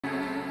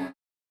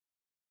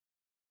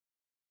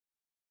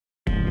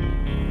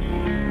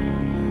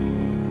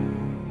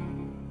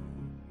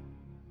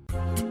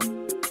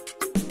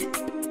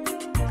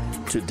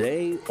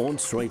Today on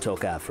Straight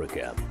Talk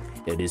Africa,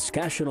 a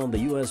discussion on the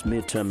U.S.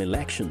 midterm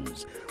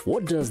elections.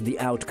 What does the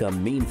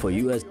outcome mean for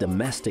U.S.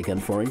 domestic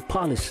and foreign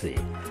policy?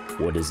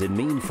 What does it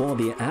mean for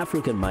the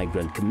African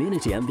migrant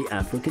community and the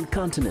African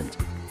continent?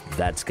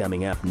 That's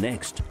coming up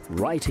next,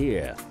 right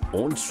here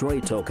on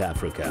Straight Talk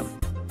Africa.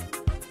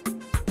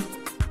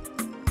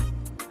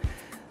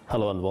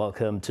 Hello and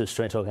welcome to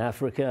Straight Talk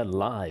Africa,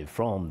 live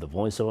from the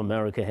Voice of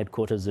America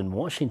headquarters in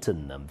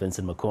Washington. I'm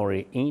Vincent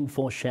Makori in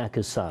for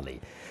Shaka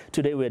Sali.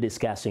 Today we're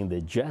discussing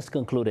the just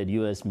concluded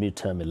U.S.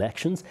 midterm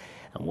elections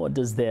and what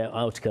does their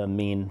outcome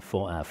mean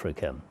for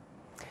Africa.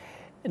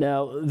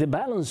 Now, the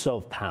balance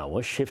of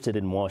power shifted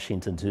in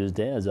Washington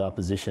Tuesday as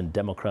opposition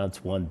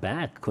Democrats won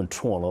back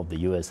control of the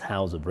U.S.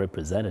 House of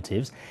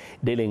Representatives,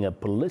 dealing a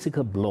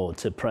political blow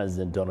to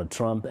President Donald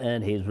Trump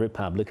and his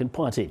Republican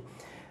Party.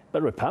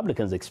 But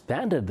Republicans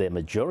expanded their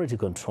majority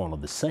control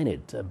of the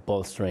Senate,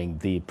 bolstering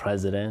the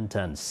president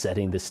and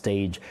setting the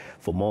stage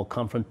for more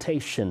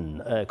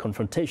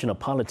confrontational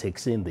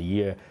politics in the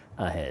year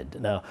ahead.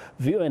 Now,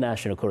 VOA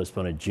national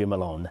correspondent Jim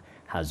Malone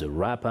has a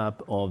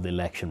wrap-up of the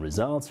election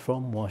results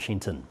from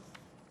Washington.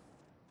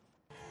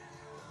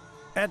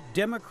 At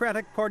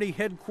Democratic Party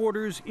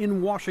headquarters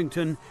in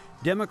Washington,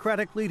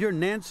 Democratic leader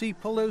Nancy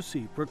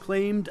Pelosi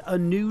proclaimed a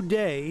new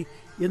day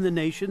in the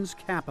nation's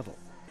capital.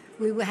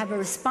 We will have a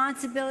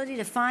responsibility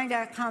to find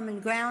our common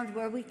ground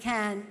where we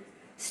can,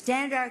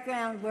 stand our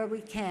ground where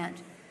we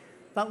can't,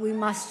 but we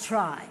must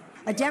try.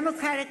 A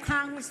Democratic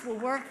Congress will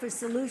work for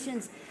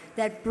solutions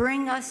that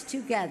bring us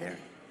together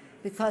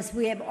because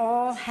we have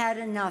all had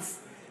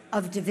enough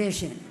of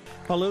division.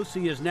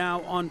 Pelosi is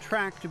now on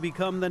track to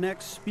become the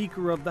next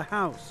Speaker of the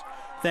House,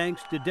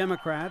 thanks to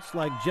Democrats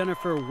like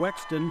Jennifer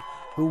Wexton,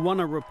 who won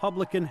a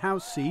Republican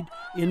House seat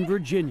in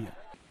Virginia.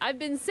 I've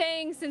been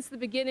saying since the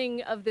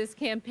beginning of this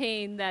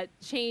campaign that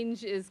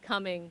change is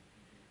coming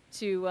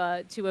to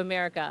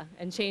America,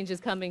 and change is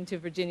coming to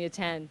Virginia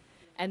 10.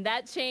 And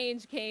that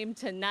change came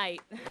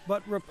tonight.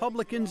 But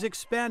Republicans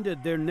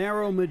expanded their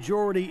narrow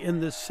majority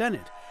in the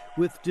Senate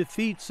with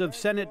defeats of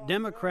Senate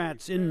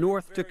Democrats in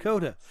North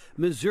Dakota,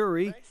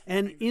 Missouri,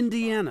 and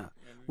Indiana,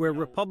 where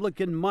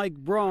Republican Mike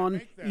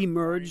Braun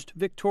emerged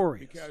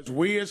victorious. Because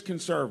we as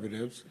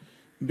conservatives,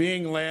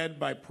 being led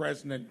by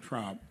President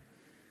Trump,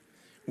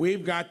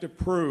 we've got to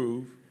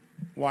prove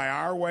why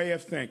our way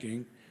of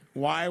thinking,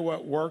 why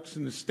what works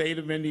in the state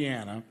of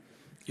Indiana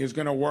is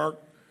going to work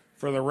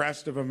for the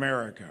rest of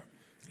America.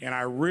 And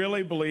I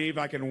really believe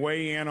I can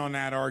weigh in on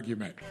that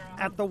argument.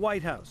 At the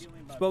White House,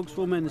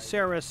 spokeswoman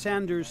Sarah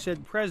Sanders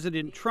said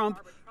President Trump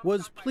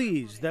was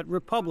pleased that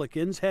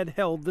Republicans had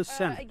held the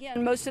Senate.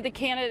 Again, most of the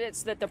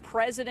candidates that the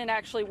president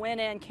actually went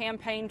in,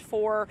 campaigned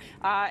for,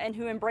 and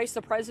who embraced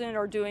the president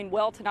are doing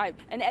well tonight.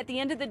 And at the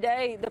end of the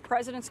day, the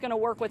president's going to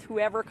work with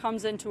whoever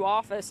comes into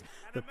office.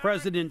 The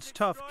president's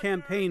tough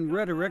campaign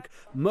rhetoric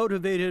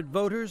motivated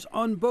voters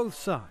on both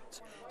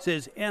sides,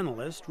 says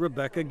analyst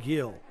Rebecca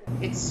Gill.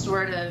 It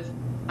sort of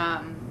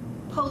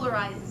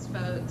polarizes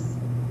folks,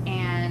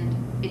 and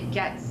it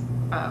gets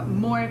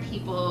more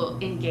people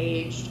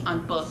engaged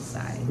on both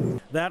sides.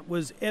 That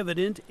was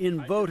evident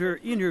in voter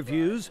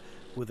interviews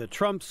with a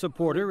Trump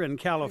supporter in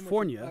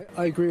California.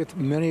 I agree with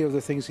many of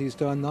the things he's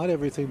done, not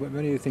everything, but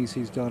many of the things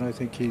he's done. I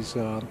think he's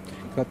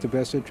got the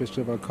best interest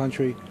of our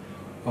country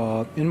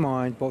in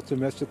mind, both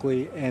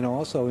domestically and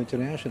also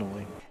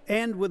internationally.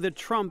 And with a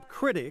Trump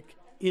critic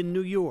in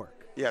New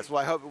York. Yes,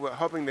 well, we're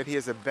hoping that he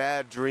has a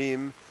bad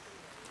dream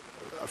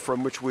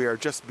from which we are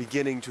just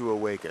beginning to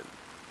awaken.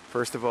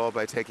 First of all,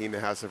 by taking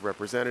the House of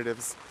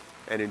Representatives,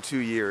 and in 2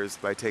 years,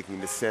 by taking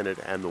the Senate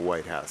and the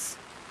White House.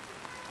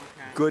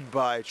 Okay.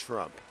 Goodbye,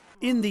 Trump.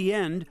 In the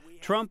end,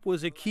 Trump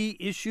was a key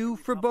issue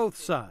for both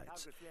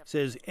sides,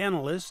 says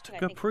analyst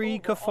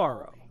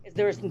Abdi-Qafar.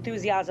 There is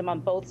enthusiasm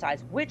on both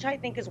sides, which I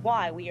think is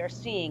why we are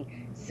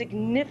seeing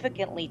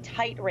significantly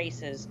tight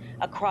races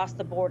across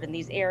the board in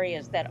these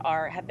areas that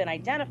have been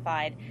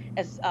identified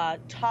as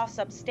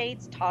toss-up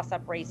states,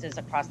 toss-up races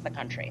across the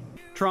country.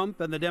 Trump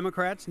and the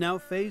Democrats now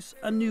face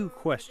a new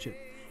question.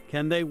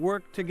 Can they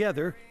work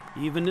together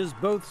even as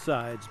both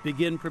sides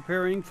begin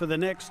preparing for the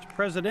next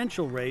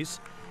presidential race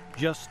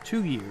just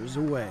 2 years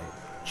away?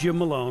 Jim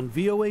Malone,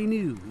 VOA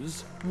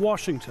News,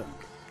 Washington.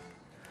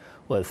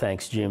 Well,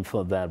 thanks, Jim,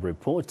 for that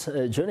report.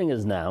 Joining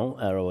us now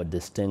are our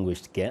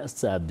distinguished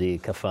guests,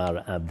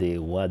 Abdi-Qafar Abdi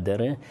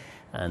Wardere,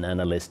 an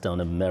analyst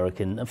on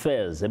American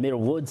affairs, Emira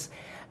Woods,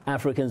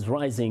 Africans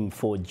Rising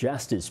for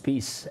Justice,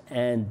 Peace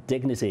and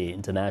Dignity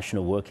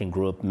International Working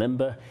Group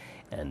member,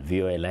 and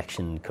VOA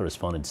election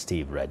correspondent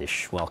Steve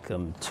Redisch.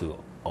 Welcome to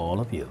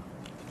all of you.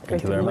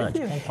 Thank you very much.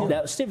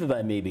 Now, Steve, if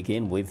I may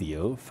begin with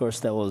you.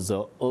 First, there was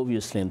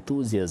obviously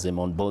enthusiasm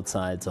on both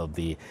sides of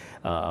the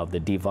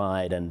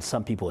divide, and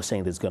some people are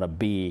saying there's going to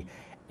be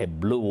a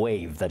blue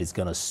wave that is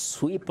going to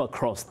sweep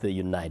across the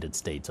United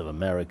States of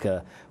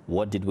America.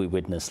 What did we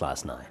witness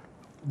last night?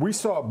 We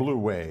saw a blue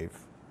wave.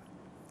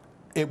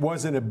 It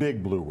wasn't a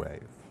big blue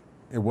wave.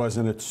 It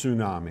wasn't a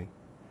tsunami.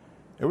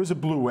 It was a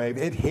blue wave.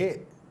 It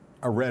hit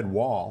a red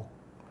wall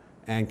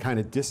and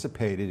kind of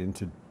dissipated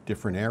into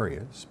different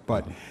areas.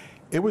 But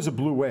It was a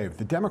blue wave.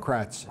 The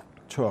Democrats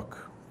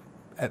took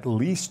at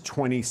least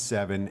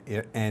 27,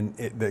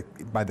 and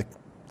by the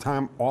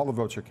time all the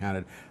votes are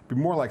counted, it'd be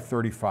more like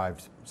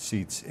 35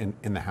 seats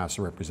in the House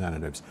of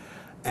Representatives.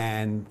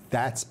 And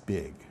that's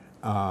big.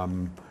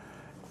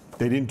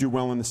 They didn't do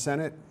well in the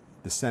Senate.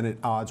 The Senate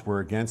odds were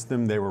against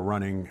them. They were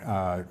running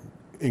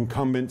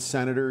incumbent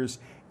senators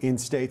in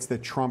states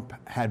that Trump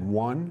had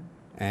won.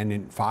 And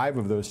in 5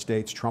 of those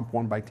states, Trump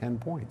won by 10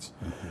 points.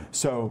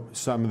 So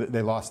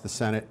they lost the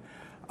Senate.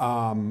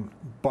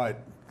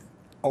 But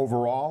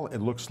overall, it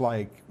looks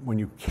like when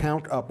you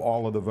count up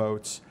all of the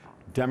votes,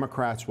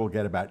 Democrats will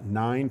get about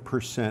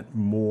 9%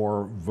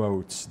 more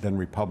votes than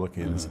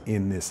Republicans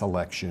in this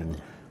election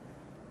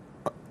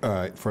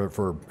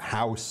for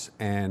House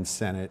and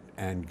Senate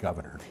and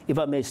governor. If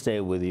I may stay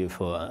with you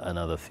for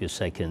another few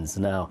seconds.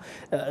 Now,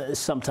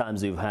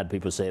 sometimes you've had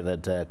people say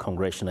that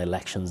congressional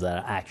elections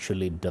are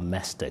actually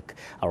domestic,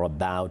 are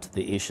about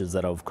the issues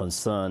that are of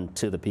concern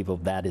to the people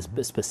of that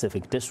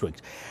specific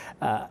district.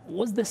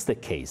 Was this the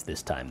case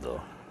this time,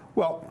 though?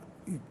 Well,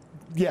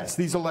 yes,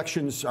 these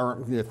elections are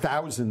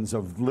thousands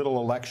of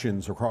little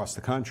elections across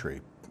the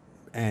country,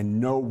 and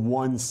no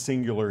one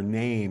singular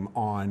name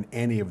on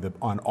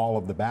all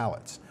of the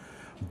ballots.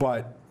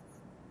 But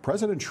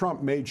President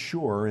Trump made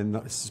sure,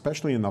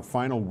 especially in the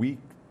final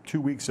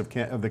 2 weeks of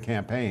the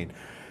campaign,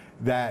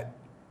 that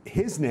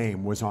his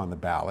name was on the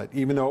ballot,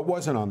 even though it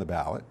wasn't on the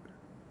ballot.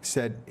 He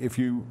said, if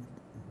you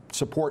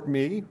support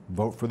me,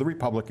 vote for the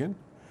Republican.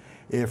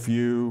 If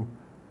you,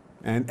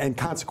 and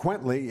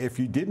consequently, if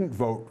you didn't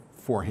vote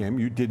for him,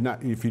 you did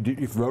not. If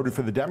you voted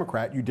for the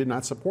Democrat, you did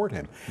not support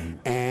him.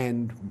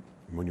 And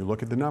when you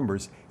look at the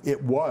numbers, it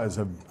was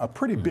a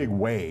pretty big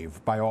wave,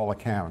 by all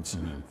accounts,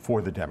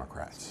 for the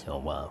Democrats. Oh,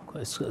 wow.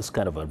 It's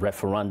kind of a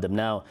referendum.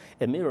 Now,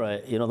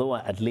 Emira, though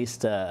at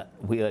least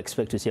we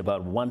expect to see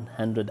about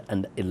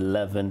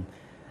 111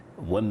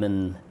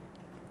 women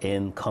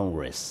in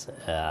Congress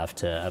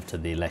after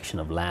the election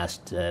of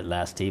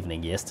last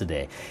evening,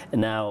 yesterday.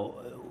 Now,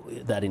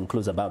 that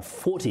includes about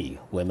 40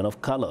 women of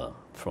color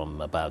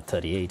from about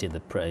 38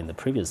 in the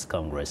previous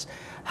Congress.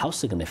 How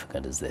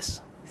significant is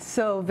this?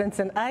 So,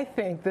 Vincent, I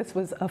think this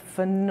was a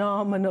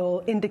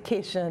phenomenal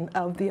indication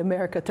of the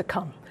America to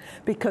come,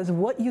 because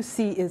what you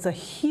see is a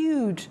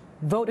huge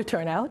voter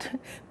turnout,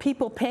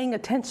 people paying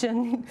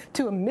attention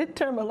to a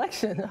midterm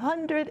election,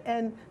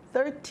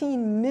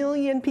 113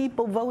 million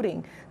people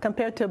voting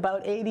compared to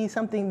about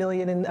 80-something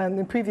million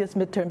in previous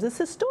midterms. It's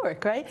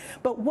historic, right?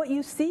 But what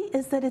you see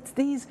is that it's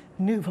these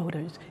new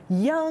voters,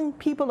 young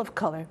people of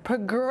color,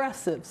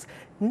 progressives,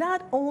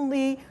 not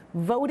only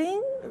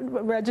voting,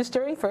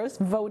 registering first,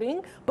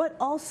 voting, but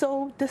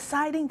also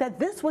deciding that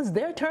this was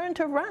their turn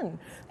to run.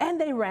 And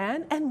they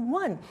ran and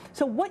won.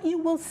 So what you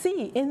will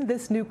see in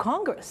this new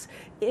Congress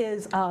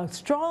is a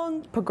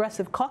strong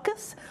progressive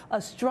caucus,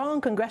 a strong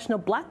congressional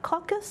black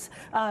caucus.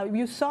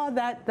 You saw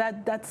that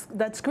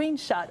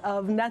screenshot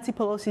of Nancy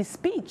Pelosi's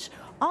speech.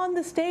 On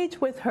the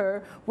stage with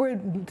her were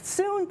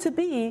soon to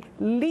be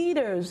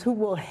leaders who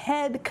will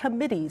head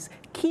committees,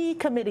 key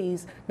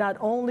committees, not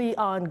only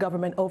on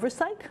government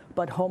oversight,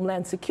 but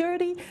homeland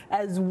security,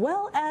 as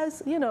well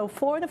as,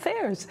 foreign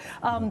affairs.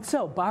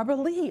 So Barbara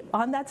Lee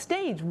on that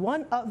stage,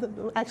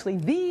 actually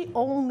the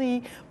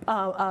only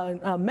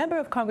member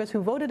of Congress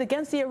who voted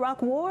against the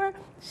Iraq War,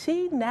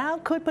 she now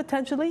could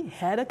potentially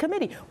head a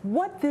committee.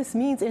 What this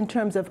means in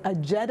terms of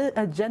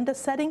agenda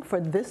setting for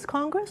this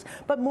Congress,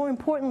 but more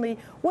importantly,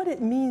 what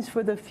it means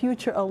for the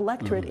future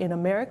electorate in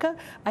America,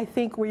 I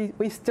think we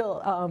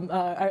still,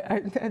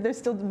 there's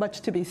still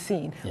much to be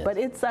seen. Yes. But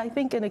it's, I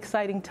think, an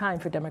exciting time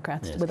for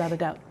Democrats, yes, without a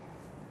doubt.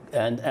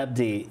 And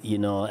Abdi,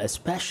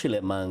 especially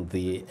among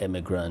the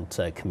immigrant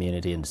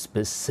community, and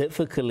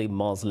specifically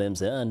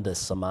Muslims and the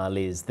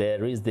Somalis,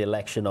 there is the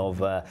election of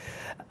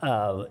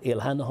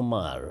Ilhan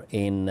Omar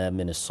in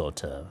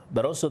Minnesota.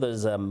 But also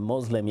there's a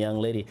Muslim young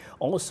lady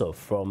also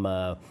from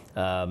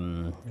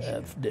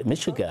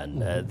Michigan,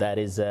 that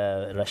is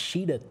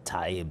Rashida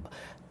Tlaib.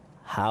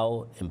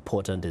 How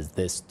important is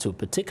this to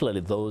particularly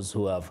those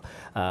who are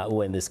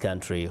in this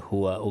country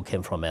who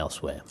came from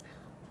elsewhere?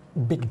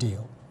 Big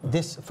deal.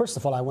 This, first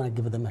of all, I want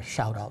to give them a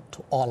shout out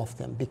to all of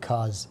them,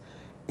 because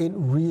it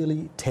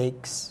really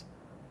takes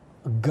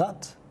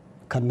gut,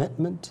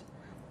 commitment,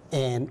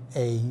 and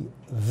a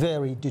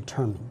very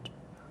determined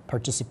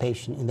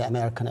participation in the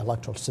American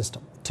electoral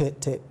system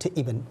to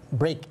even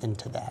break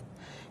into that.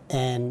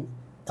 And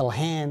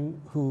Ilhan,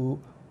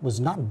 who was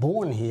not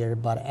born here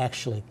but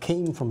actually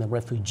came from a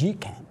refugee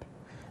camp,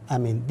 I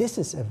mean, this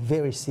is a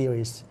very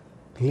serious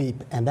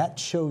leap, and that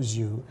shows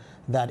you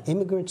that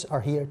immigrants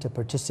are here to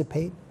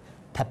participate,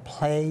 to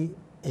play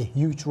a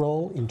huge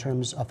role in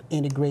terms of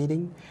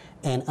integrating,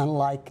 and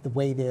unlike the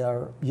way they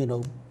are,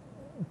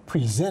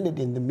 presented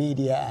in the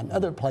media and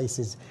other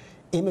places,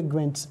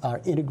 immigrants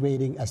are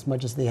integrating as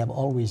much as they have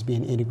always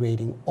been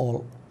integrating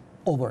all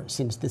over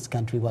since this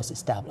country was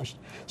established.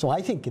 So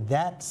I think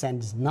that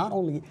sends not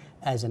only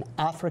as an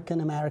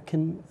African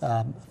American,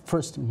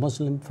 first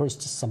Muslim,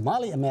 first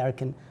Somali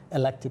American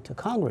elected to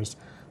Congress,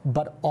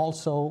 but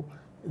also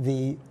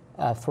the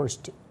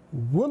first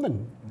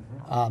woman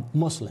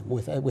Muslim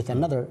with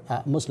another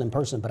Muslim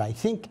person. But I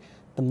think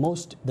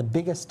the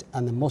biggest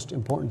and the most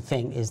important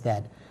thing is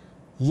that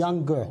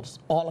young girls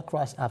all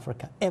across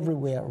Africa,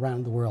 everywhere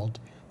around the world,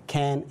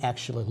 can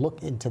actually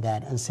look into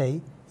that and say,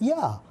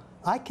 yeah,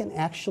 I can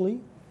actually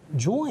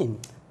join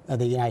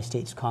the United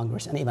States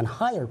Congress and even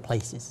higher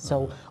places.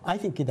 So I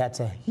think that's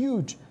a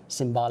huge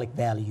symbolic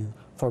value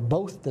for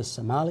both the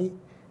Somali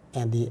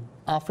and the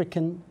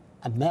African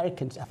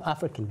Americans of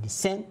African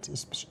descent,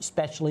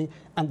 especially,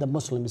 and the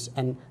Muslims,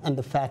 and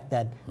the fact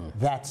that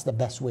that's the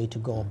best way to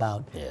go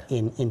about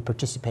in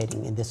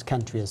participating in this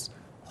country's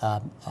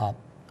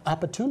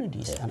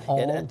opportunities and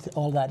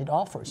all that it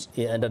offers.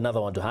 Yeah, and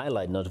another one to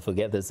highlight, not to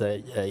forget, there's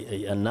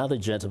another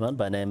gentleman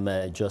by name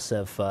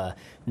Joseph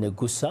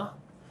Negusa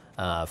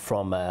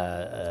from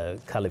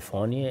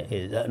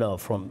California, no,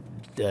 from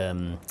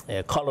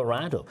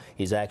Colorado.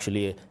 He's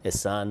actually a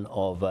son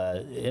of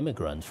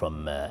immigrants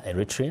from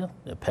Eritrea.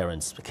 Their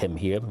parents came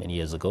here many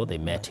years ago. They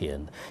met here,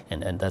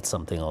 and that's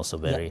something also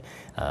very,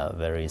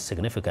 very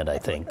significant, I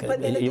think.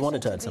 But in you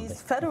wanted to add these something?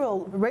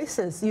 Federal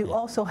races, you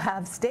also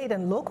have state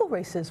and local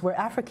races where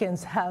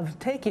Africans have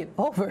taken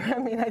over. I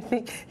mean, I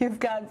think you've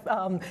got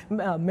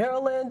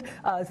Maryland,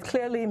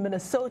 clearly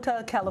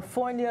Minnesota,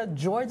 California,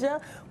 Georgia,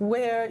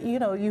 where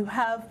you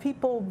have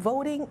people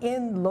voting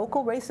in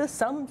local races,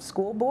 some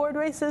school board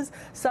races,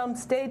 some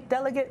state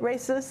delegate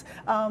races,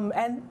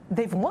 and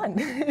they've won.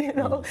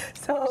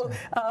 So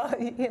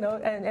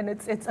and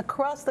it's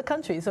across the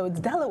country. So it's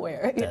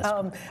Delaware.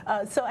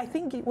 So I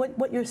think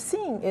what you're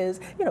seeing is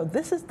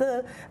this is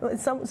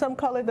some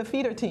call it the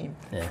feeder team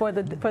for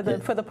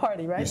the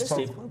party, right?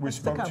 We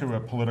spoke to a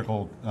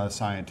political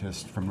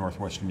scientist from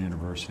Northwestern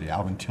University,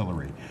 Alvin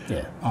Tillery,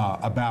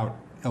 about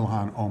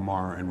Ilhan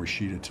Omar and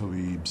Rashida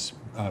Tlaib's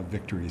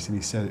victories, and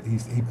he said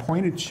he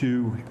pointed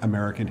to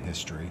American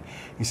history.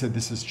 He said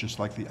this is just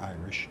like the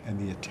Irish and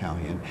the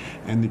Italian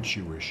and the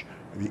Jewish,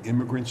 the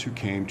immigrants who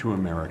came to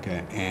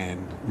America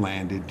and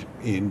landed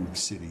in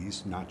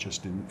cities, not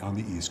just on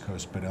the East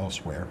Coast but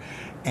elsewhere,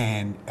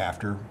 and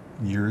after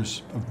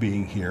years of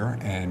being here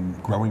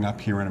and growing up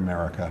here in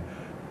America,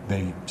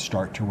 they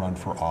start to run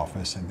for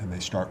office, and then they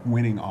start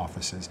winning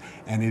offices,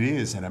 and it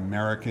is an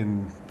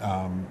American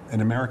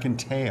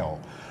tale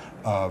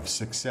of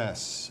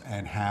success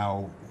and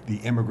how the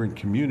immigrant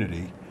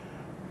community,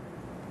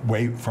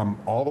 from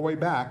all the way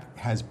back,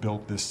 has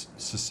built this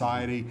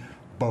society,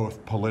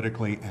 both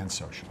politically and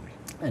socially.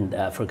 And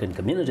African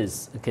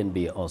communities can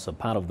be also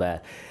part of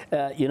that.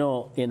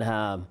 In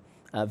her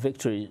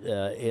victory,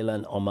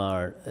 Ilhan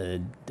Omar,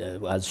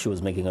 as she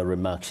was making a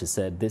remark, she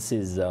said, this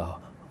is a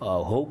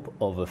hope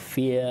over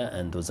fear,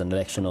 and there was an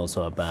election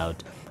also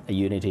about a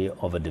unity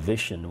over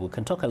division. We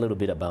can talk a little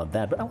bit about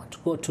that, but I want to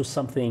go to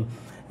something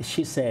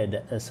she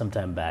said some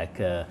time back.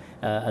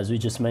 As we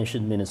just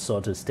mentioned,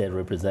 Minnesota State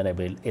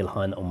Representative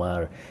Ilhan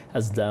Omar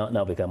has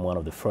now become one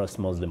of the first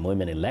Muslim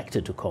women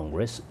elected to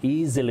Congress,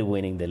 easily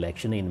winning the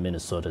election in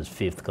Minnesota's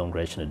 5th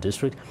Congressional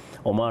District.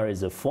 Omar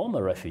is a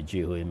former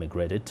refugee who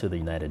immigrated to the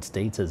United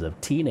States as a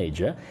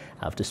teenager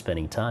after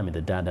spending time in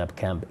the Dadaab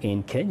camp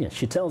in Kenya.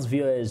 She tells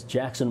viewers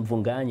Jackson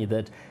Mvunganyi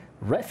that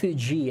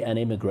refugee and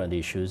immigrant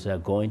issues are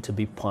going to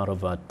be part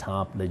of our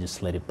top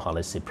legislative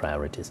policy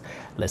priorities.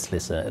 Let's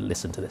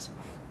listen to this.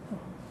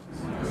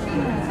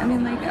 I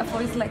mean, like, a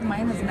voice like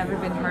mine has never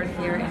been heard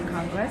here in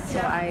Congress, so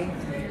I,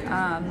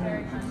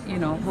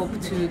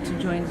 hope to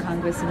join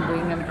Congress and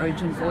bring an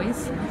urgent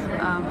voice,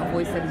 a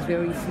voice that is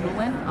very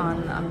fluent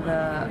on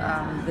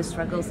the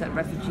struggles that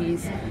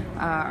refugees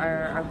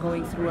are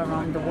going through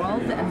around the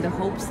world, and the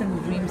hopes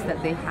and dreams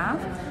that they have,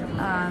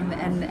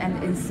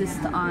 and insist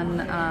on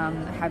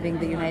having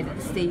the United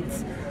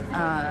States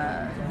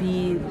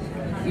be,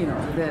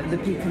 the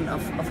beacon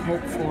of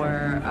hope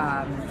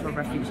for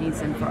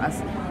refugees, and for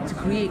us to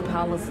create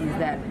policies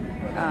that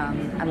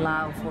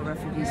allow for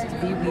refugees to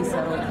be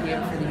resettled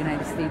here, for the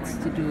United States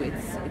to do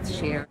its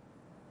share.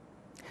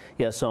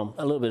 Yeah, so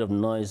a little bit of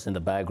noise in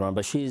the background,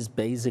 but she's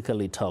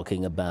basically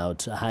talking about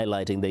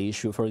highlighting the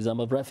issue, for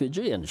example, of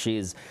refugee, and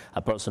she's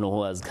a person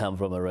who has come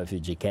from a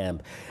refugee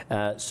camp.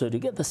 So to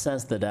get the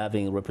sense that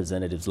having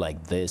representatives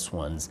like this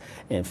ones,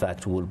 in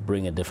fact, will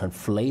bring a different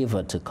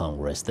flavor to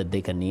Congress, that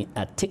they can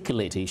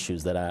articulate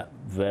issues that are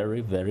very,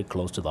 very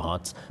close to the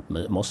hearts,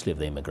 mostly of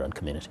the immigrant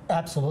community.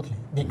 Absolutely,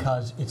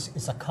 because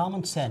it's a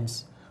common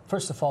sense.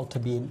 First of all, to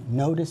be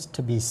noticed,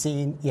 to be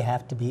seen, you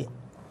have to be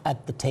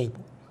at the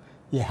table.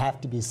 You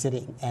have to be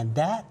sitting. And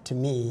that, to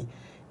me,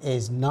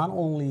 is not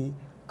only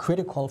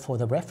critical for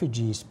the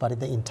refugees, but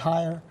the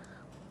entire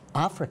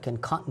African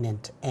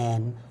continent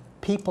and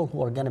people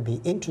who are going to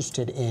be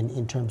interested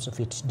in terms of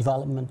its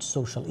development,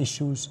 social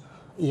issues,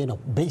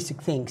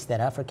 basic things that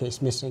Africa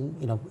is missing,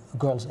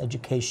 girls'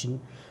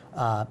 education,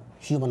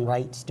 human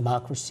rights,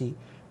 democracy,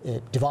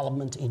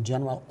 development in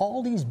general.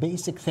 All these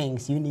basic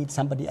things, you need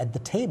somebody at the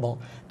table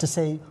to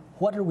say,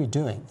 what are we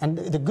doing? And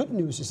the good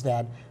news is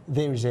that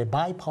there is a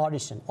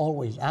bipartisan,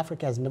 always.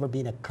 Africa has never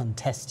been a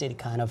contested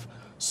kind of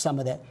some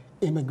of the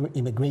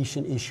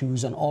immigration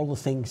issues and all the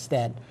things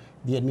that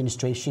the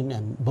administration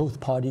and both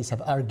parties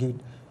have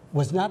argued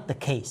was not the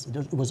case.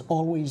 It was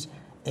always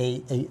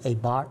a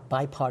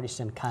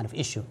bipartisan kind of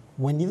issue.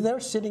 When they're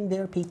sitting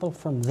there, people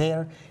from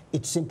there,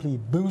 it simply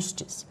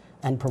boosts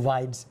and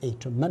provides a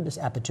tremendous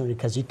opportunity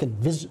because you can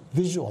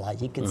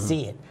visualize, you can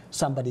see it.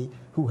 Somebody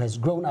who has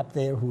grown up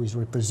there, who is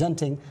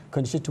representing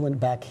constituent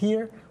back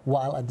here,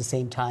 while at the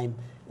same time,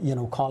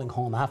 calling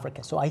home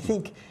Africa. So I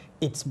think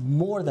it's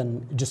more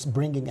than just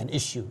bringing an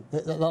issue.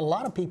 There are a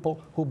lot of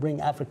people who bring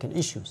African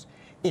issues.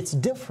 It's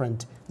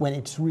different when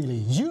it's really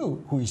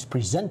you who is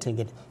presenting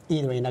it,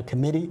 either in a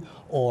committee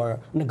or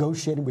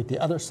negotiating with the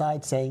other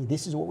side, saying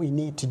this is what we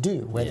need to do,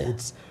 whether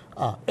it's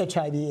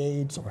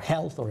HIV/AIDS or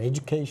health or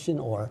education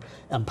or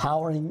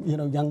empowering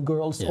young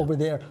girls over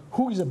there.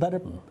 Who is a better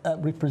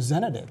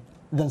representative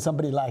than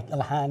somebody like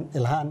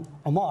Ilhan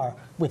Omar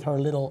with her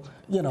little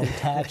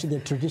tag to the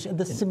tradition,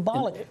 the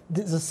symbolic,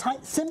 the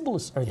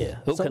symbols are there.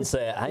 Who can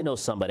say, I know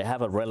somebody, I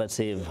have a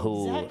relative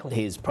who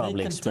he's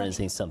probably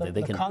experiencing something.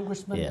 The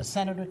congressman, the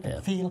senator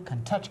can feel,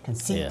 can touch, can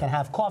see, can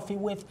have coffee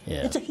with.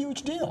 It's a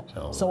huge deal.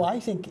 So I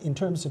think in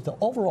terms of the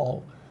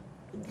overall,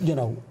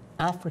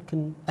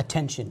 African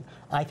attention,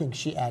 I think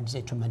she adds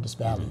a tremendous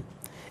value.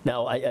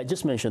 Now, I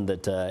just mentioned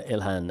that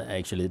Ilhan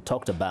actually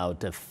talked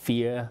about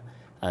fear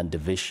and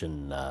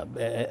division.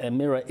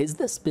 Emira, has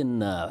this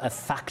been a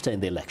factor in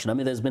the election? I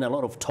mean, there's been a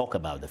lot of talk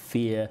about the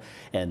fear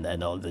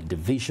and all the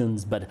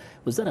divisions, but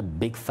was that a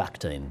big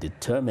factor in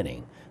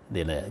determining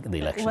the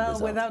election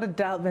result? Well, without a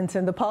doubt,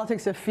 Vincent, the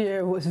politics of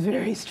fear was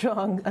very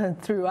strong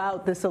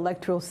throughout this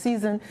electoral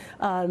season,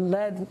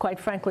 led, quite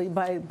frankly,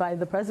 by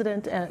the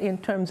president in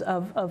terms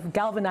of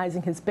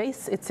galvanizing his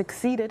base. It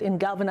succeeded in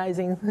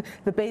galvanizing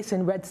the base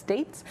in red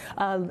states,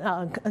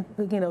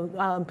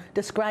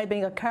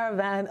 describing a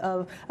caravan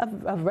of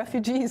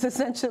refugees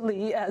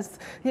essentially as,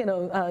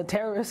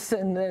 terrorists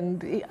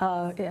and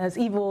as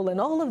evil, and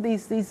all of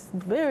these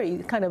very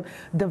kind of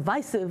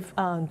divisive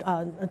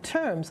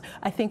terms,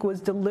 I think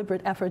was deliberate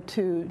effort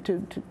to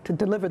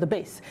deliver the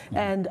base.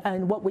 And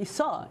what we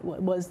saw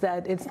was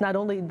that it's not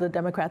only the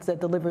Democrats that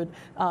delivered,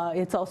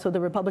 it's also the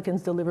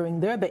Republicans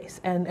delivering their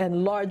base,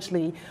 and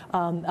largely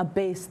a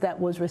base that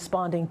was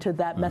responding to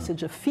that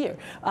message of fear.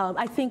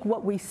 I think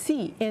what we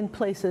see in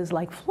places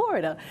like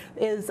Florida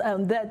is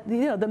that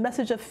the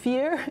message of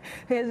fear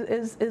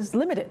is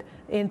limited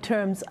in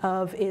terms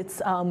of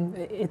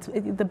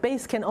the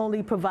base can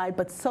only provide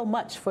but so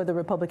much for the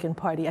Republican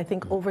Party. I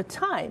think over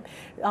time,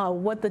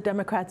 what the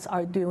Democrats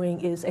are doing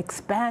is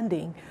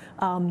expanding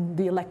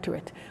the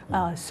electorate.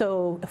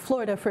 So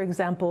Florida, for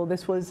example,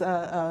 this was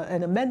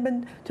an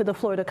amendment to the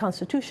Florida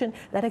Constitution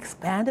that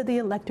expanded the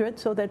electorate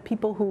so that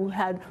people who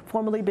had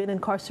formerly been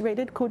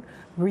incarcerated could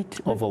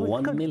over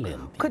 1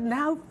 million could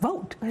now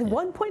vote.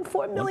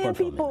 1.4 million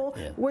people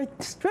were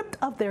stripped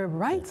of their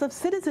rights of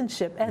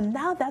citizenship, and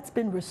now that's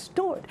been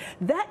restored.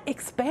 That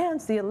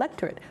expands the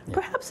electorate.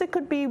 Perhaps it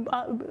could be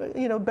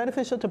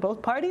beneficial to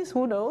both parties.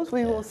 Who knows?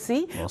 We will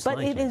see.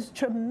 But it is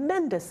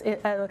tremendous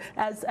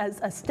as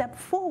a step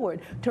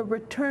forward to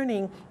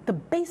returning the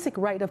basic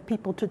right of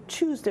people to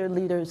choose their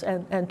leaders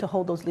and to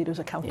hold those leaders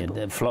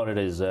accountable. Florida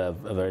is a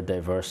very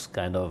diverse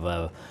kind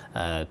of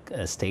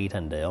state,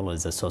 and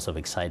always a source of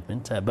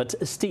excitement.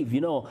 But Steve,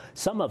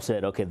 some have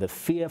said, okay, the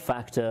fear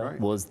factor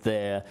was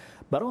there,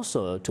 but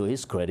also to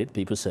his credit,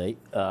 people say,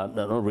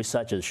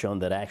 research has shown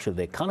that actually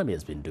the economy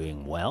has been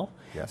doing well.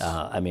 Yes.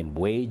 I mean,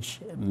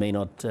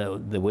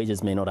 the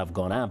wages may not have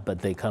gone up, but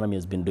the economy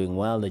has been doing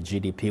well. The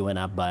GDP went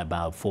up by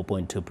about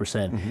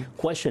 4.2%.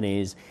 Question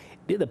is,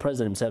 did the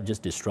president himself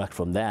just distract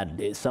from that?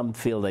 Some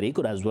feel that he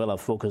could as well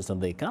have focused on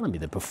the economy,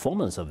 the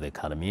performance of the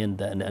economy, and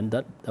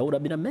that would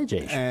have been a major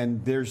issue.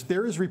 And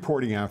there is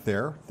reporting out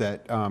there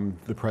that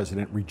the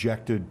president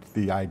rejected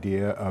the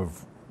idea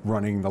of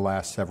running the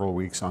last several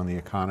weeks on the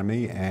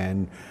economy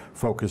and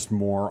focused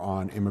more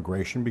on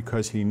immigration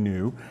because he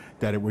knew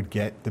that it would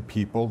get the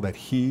people that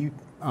he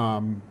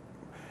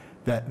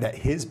that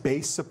his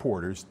base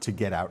supporters to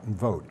get out and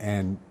vote.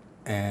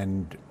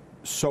 And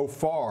so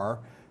far,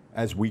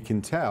 as we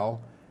can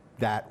tell,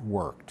 that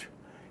worked.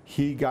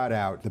 He got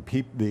out.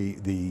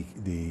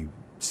 The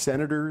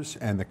senators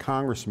and the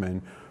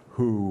congressmen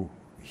who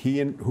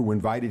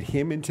invited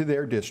him into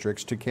their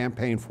districts to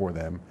campaign for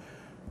them,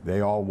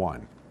 they all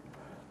won.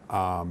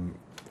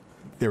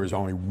 There was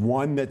only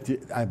one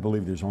that I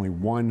believe there's only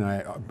one.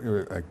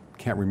 I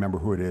can't remember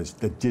who it is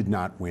that did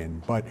not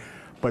win.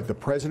 But the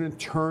president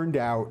turned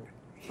out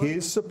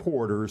his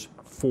supporters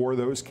for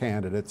those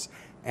candidates.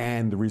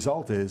 And the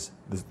result is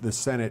the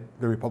Senate,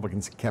 the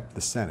Republicans kept the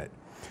Senate.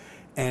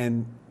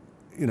 And,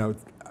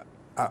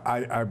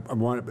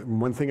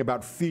 one thing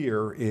about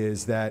fear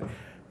is that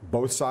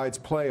both sides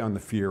play on the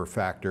fear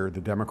factor.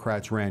 The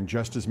Democrats ran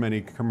just as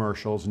many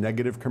commercials,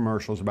 negative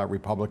commercials about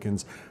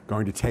Republicans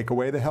going to take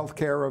away the health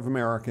care of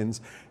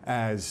Americans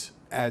as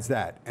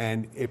that.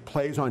 And it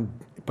plays on,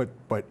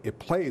 but it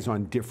plays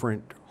on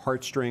different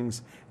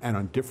heartstrings and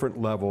on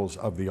different levels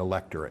of the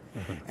electorate.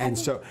 And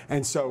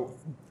so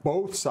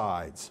both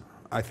sides,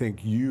 I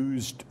think,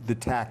 used the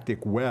tactic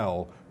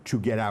well to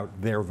get out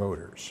their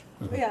voters.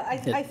 Yeah,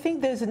 I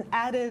think there's an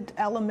added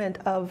element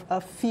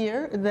of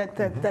fear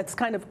that's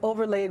kind of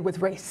overlaid with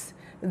race.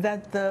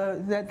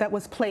 That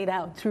was played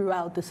out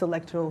throughout this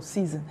electoral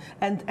season,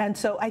 and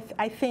so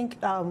I think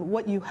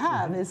what you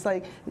have is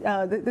like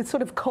the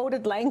sort of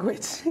coded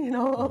language,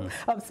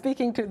 of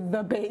speaking to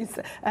the base,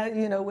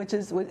 which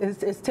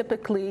is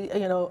typically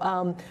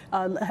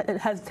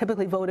has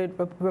typically voted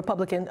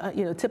Republican,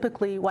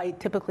 typically white,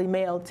 typically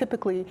male,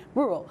 typically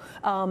rural,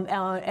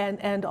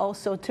 and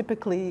also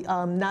typically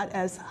not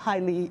as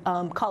highly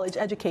college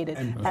educated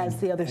as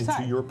the other side.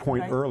 And to your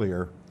point right?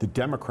 earlier, the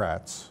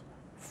Democrats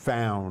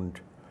found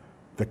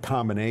the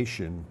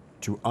combination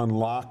to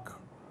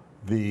unlock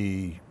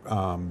the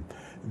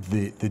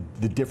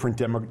different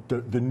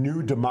the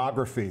new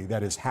demography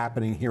that is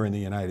happening here in the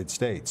United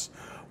States,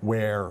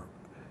 where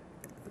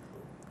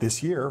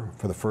this year,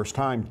 for the first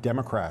time,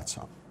 Democrats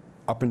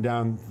up and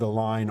down the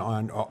line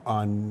on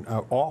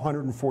all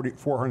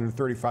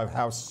 435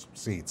 House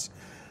seats,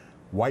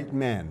 white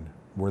men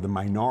were the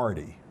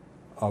minority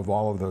of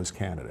all of those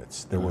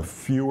candidates. There were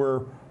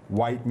fewer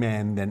white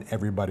men than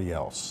everybody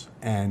else,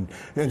 and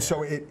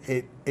so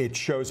it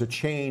shows a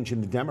change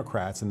in the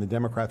Democrats, and the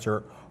Democrats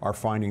are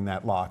finding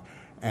that lock,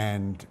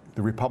 and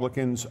the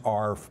Republicans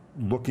are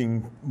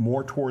looking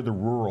more toward the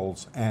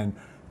rurals, and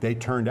they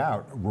turned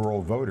out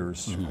rural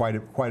voters quite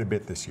a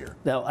bit this year.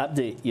 Now,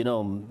 Abdi,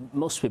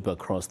 most people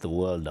across the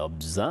world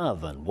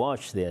observe and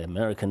watch the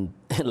American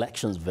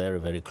elections very,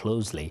 very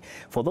closely.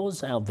 For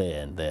those out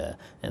there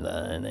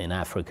in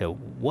Africa,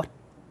 what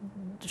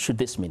should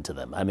this mean to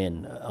them? I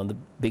mean, on the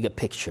bigger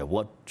picture,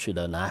 what should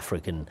an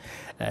African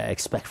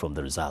expect from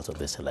the results of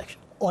this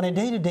election? On a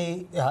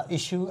day-to-day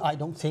issue, I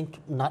don't think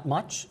not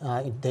much.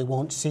 They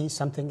won't see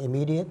something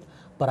immediate.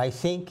 But I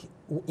think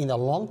in the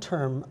long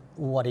term,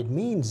 what it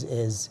means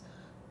is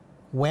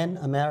when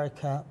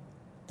America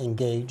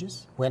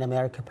engages, when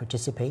America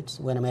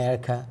participates, when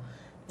America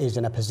is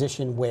in a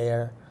position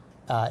where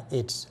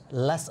it's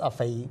less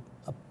of a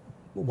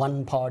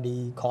one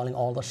party calling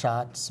all the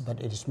shots,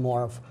 but it is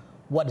more of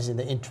what is in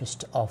the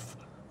interest of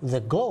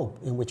the globe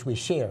in which we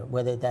share,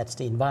 whether that's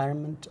the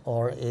environment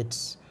or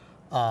it's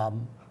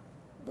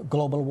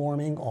global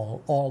warming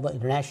or all the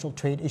international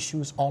trade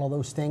issues, all of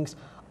those things.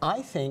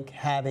 I think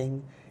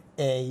having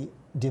a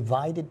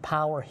divided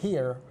power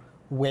here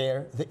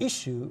where the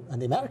issue,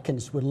 and the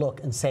Americans would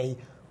look and say,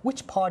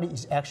 which party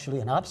is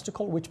actually an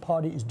obstacle, which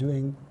party is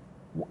doing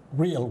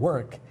real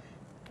work.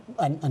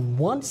 And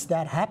once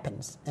that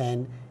happens,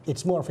 and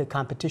it's more of a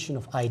competition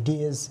of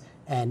ideas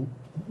and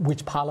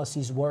which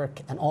policies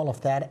work and all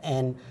of that,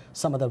 and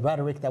some of the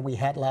rhetoric that we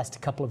had last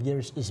couple of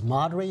years is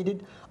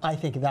moderated, I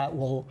think that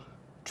will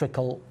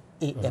trickle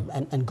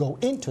and go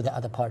into the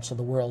other parts of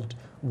the world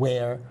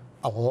where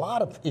a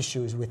lot of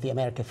issues with the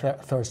America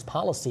First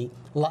policy,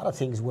 a lot of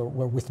things were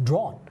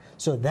withdrawn.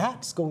 So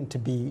that's going to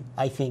be,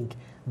 I think,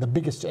 the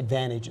biggest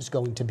advantage is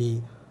going to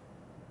be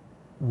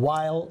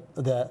while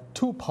the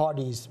two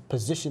parties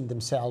position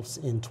themselves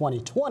in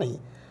 2020,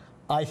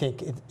 I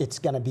think it's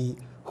going to be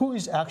who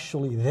is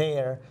actually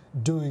there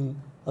doing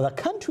the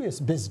country's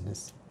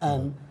business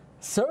and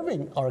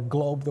serving our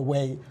globe the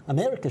way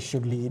America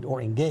should lead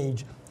or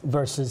engage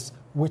versus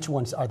which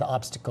ones are the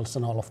obstacles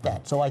and all of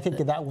that. So I think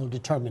that will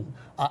determine,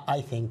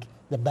 I think,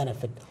 the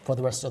benefit for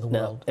the rest of the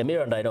world.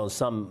 Emira, and I know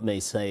some may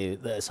say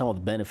that some of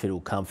the benefit will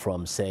come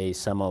from, say,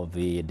 some of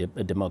the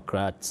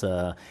Democrats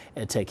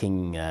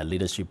taking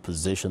leadership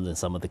positions in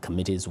some of the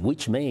committees,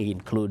 which may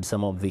include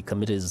some of the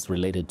committees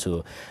related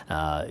to,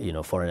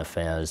 foreign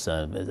affairs,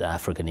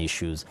 African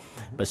issues.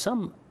 But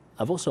some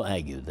have also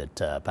argued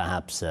that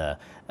perhaps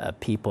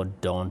people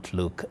don't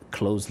look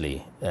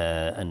closely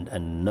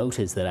and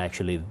notice that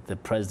actually the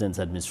president's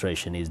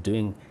administration is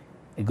doing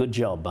a good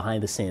job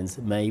behind the scenes.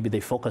 Maybe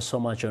they focus so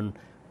much on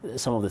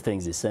some of the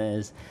things he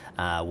says,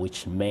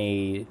 which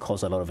may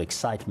cause a lot of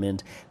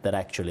excitement, that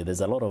actually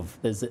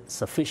there's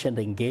sufficient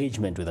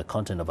engagement with the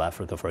continent of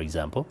Africa, for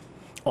example,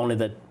 only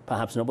that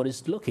perhaps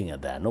nobody's looking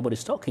at that.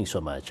 Nobody's talking so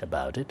much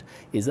about it.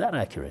 Is that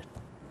accurate?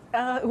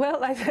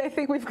 Well, I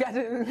think we've got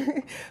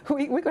to,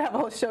 we could have a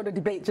whole show to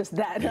debate just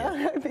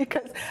that,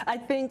 because I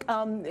think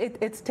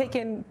it's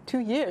taken 2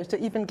 years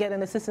to even get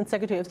an Assistant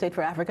Secretary of State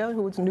for Africa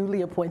who was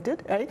newly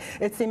appointed, right?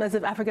 It seemed as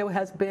if Africa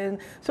has been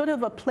sort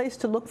of a place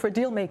to look for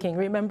deal making.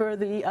 Remember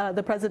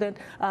the president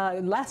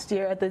last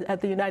year at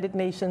the United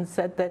Nations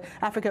said that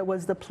Africa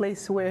was the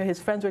place where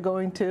his friends were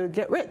going to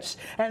get rich.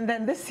 And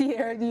then this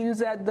year he used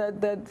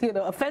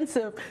that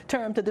offensive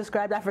term to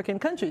describe African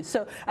countries.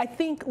 So I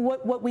think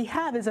what we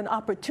have is an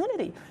opportunity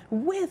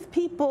with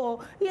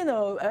people,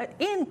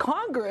 in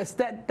Congress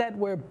that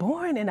were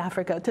born in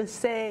Africa to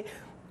say,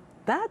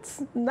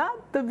 that's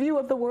not the view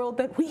of the world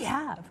that we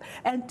have,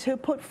 and to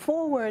put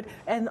forward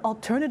an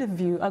alternative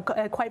view,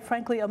 quite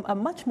frankly, a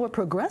much more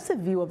progressive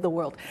view of the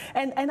world.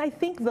 And I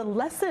think the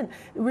lesson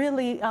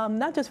really,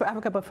 not just for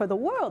Africa, but for the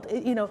world,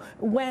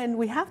 when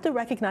we have to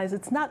recognize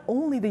it's not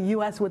only the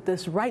U.S. with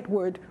this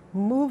rightward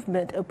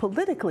movement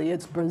politically.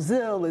 It's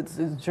Brazil, it's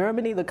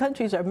Germany. The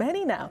countries are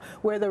many now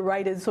where the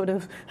right is sort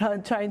of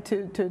trying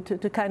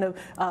to kind of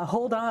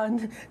hold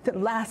on to the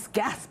last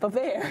gasp of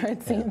air,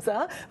 it seems,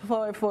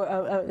 for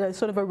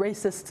sort of a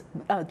racist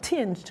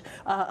tinged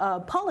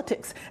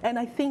politics. And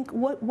I think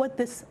what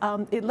this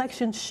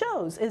election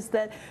shows is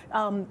that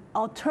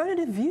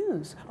alternative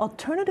views,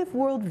 alternative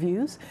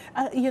worldviews,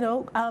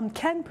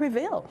 can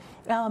prevail.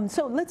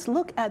 So let's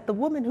look at the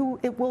woman who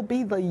it will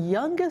be the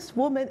youngest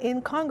woman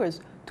in Congress.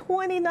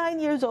 29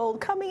 years old,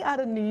 coming out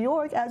of New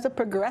York as a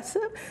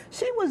progressive.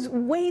 She was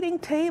waiting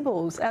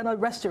tables at a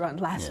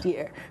restaurant last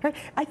year. Right?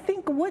 I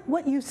think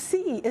what you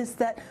see is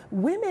that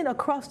women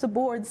across the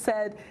board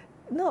said,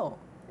 no,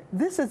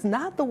 this is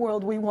not the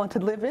world we want to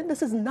live in.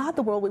 This is not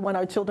the world we want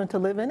our children to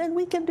live in, and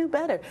we can do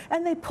better.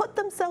 And they put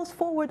themselves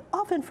forward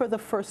often for the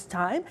first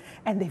time,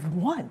 and they've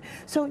won.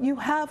 So you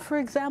have, for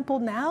example,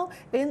 now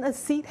in a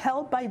seat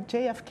held by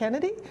J.F.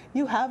 Kennedy,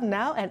 you have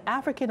now an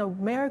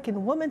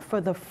African-American woman for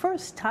the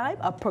first time,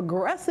 a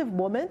progressive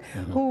woman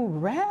who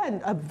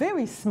ran a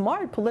very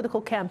smart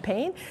political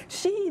campaign.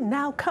 She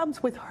now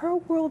comes with her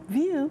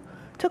worldview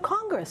to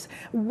Congress.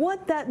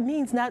 What that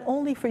means not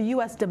only for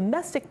U.S.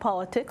 domestic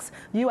politics,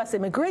 U.S.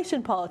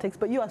 immigration politics,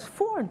 but U.S.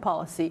 foreign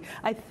policy,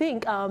 I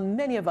think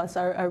many of us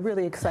are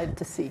really excited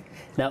to see.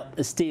 Now,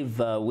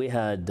 Steve, we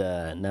had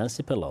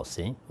Nancy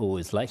Pelosi, who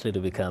is likely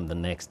to become the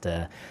next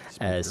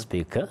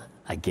speaker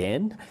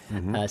again,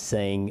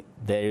 saying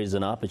there is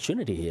an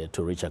opportunity here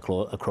to reach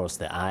across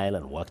the aisle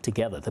and work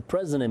together. The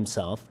president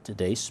himself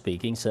today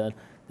speaking said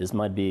there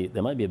might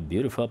be a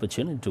beautiful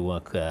opportunity to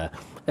work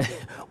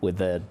with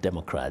the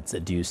Democrats.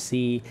 Do you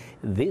see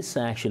this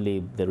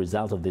actually, the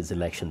result of this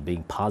election,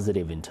 being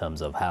positive in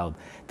terms of how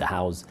the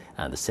House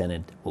and the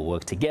Senate will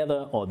work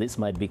together, or this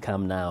might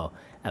become now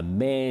a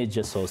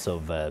major source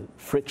of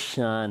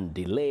friction,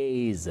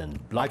 delays, and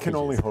blockages? I can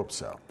only hope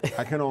so.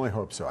 I can only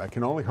hope so. I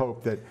can only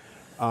hope that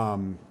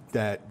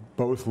that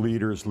both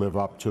leaders live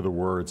up to the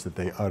words that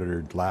they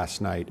uttered last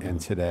night and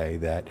today,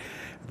 that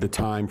the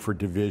time for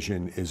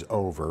division is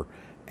over,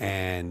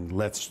 and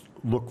let's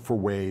look for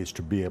ways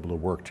to be able to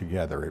work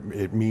together.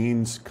 It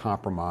means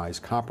compromise.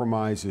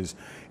 Compromise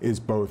is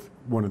both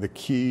one of the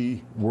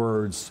key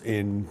words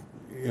in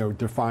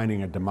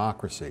defining a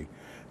democracy,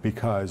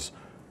 because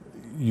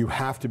you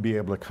have to be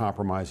able to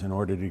compromise in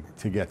order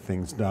to get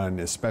things done,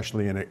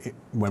 especially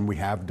when we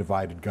have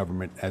divided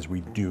government as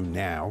we do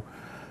now,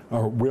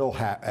 or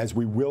as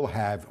we will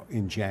have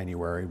in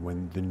January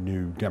when the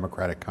new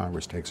Democratic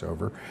Congress takes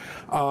over.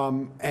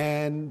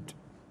 And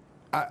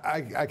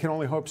I can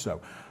only hope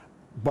so.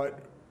 But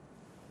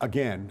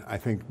again, I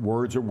think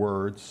words are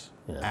words.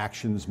 Yeah.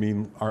 Actions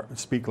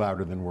speak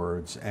louder than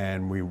words,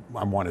 and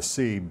I want to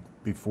see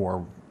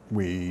before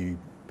we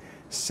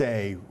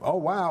say, "Oh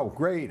wow,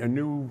 great, a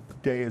new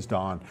day is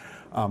dawned."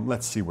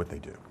 Let's see what they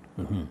do.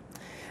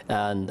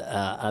 And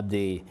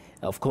Abdi,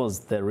 of course,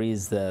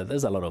 there's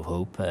a lot of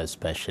hope,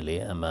 especially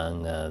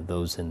among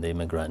those in the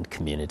immigrant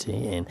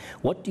community. And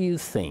what do you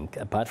think,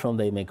 apart from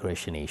the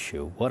immigration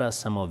issue, what are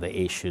some of the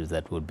issues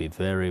that would be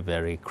very,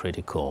 very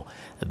critical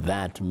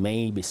that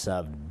may be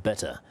served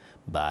better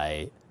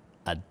by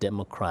a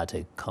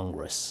Democratic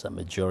Congress, a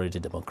majority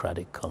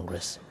Democratic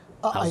Congress,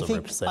 House of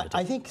Representatives?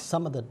 I think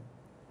some of the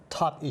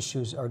top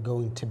issues are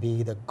going to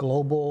be the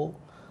global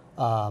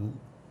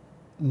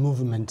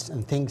movements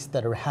and things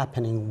that are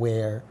happening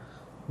where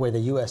the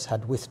U.S.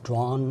 had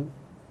withdrawn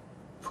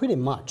pretty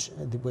much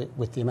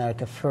with the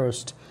America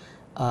First,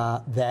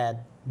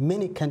 that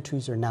many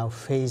countries are now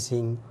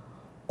facing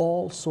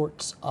all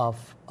sorts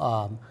of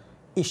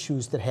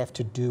issues that have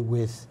to do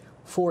with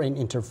foreign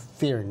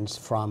interference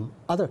from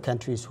other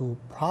countries who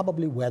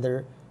probably,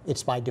 whether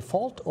it's by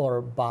default or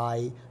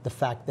by the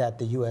fact that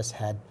the U.S.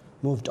 had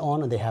moved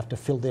on and they have to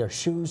fill their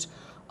shoes,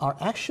 are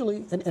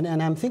actually, and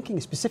I'm thinking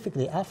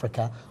specifically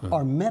Africa,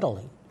 are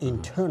meddling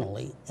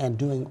internally and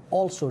doing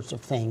all sorts of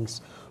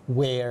things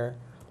where,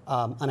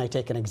 and I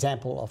take an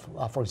example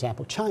of, for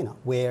example, China,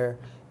 where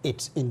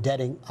it's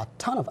indebting a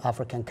ton of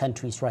African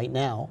countries right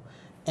now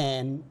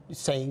and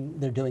saying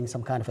they're doing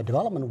some kind of a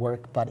development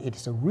work, but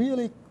it's a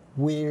really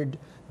weird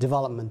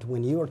development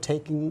when you are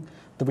taking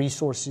the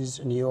resources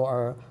and you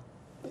are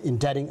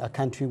indebting a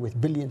country with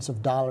billions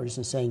of dollars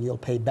and saying you'll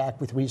pay back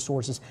with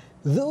resources.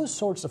 Those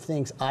sorts of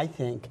things, I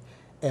think,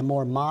 a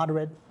more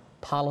moderate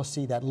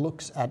policy that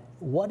looks at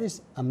what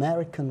is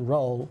American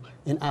role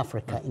in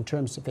Africa in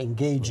terms of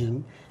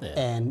engaging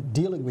and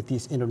dealing with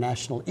these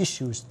international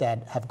issues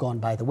that have gone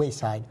by the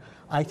wayside.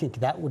 I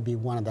think that would be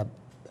one of the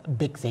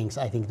big things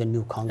I think the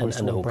new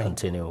Congress will bring. And we'll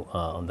continue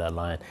on that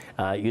line.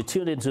 You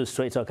tuned into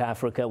Straight Talk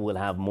Africa. We'll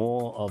have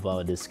more of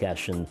our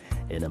discussion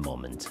in a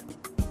moment.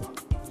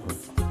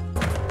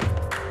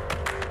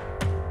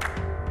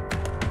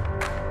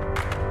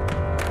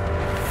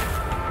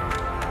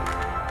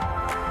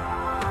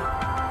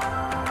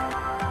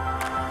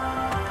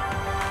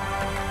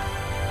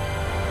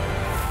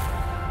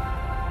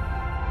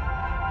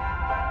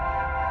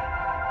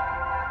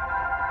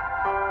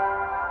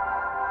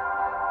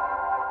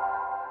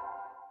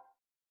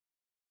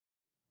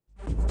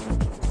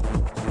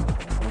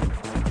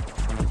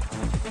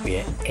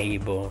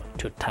 able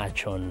to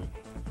touch on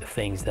the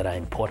things that are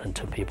important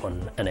to people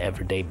on an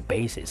everyday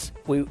basis.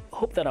 We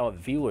hope that our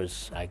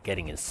viewers are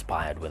getting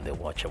inspired when they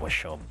watch our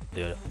show.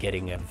 They're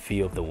getting a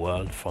view of the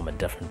world from a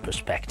different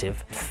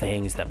perspective,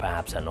 things that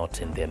perhaps are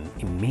not in their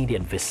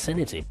immediate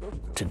vicinity.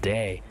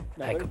 Today,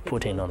 I could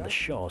put in on the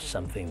show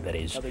something that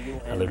is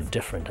a little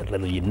different, a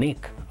little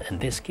unique, and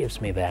this gives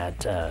me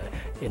that,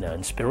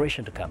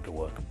 inspiration to come to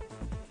work.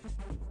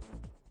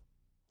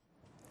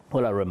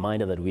 Well, a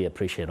reminder that we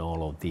appreciate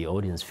all of the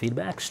audience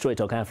feedback. Straight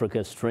Talk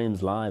Africa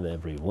streams live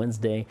every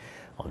Wednesday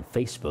on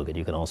Facebook, and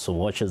you can also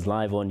watch us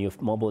live on your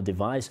mobile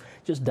device.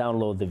 Just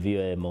download the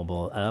VOA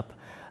mobile app.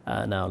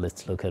 Now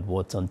let's look at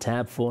what's on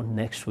tap for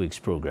next week's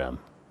program.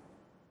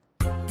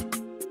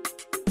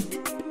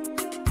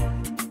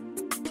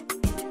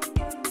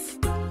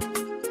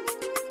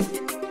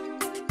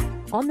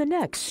 On the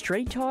next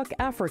Straight Talk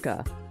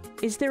Africa,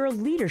 is there a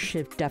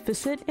leadership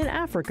deficit in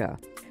Africa?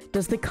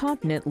 Does the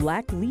continent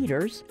lack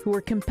leaders who are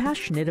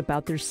compassionate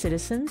about their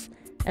citizens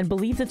and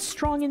believe that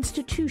strong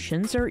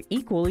institutions are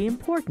equally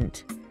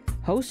important?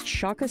 Host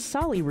Shaka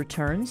Sali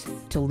returns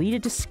to lead a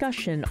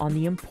discussion on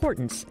the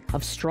importance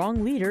of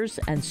strong leaders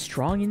and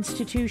strong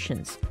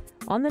institutions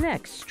on the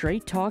next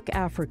Straight Talk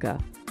Africa.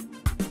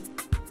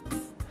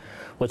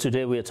 Well,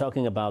 today we are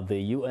talking about the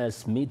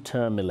U.S.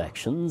 midterm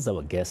elections.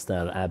 Our guests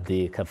are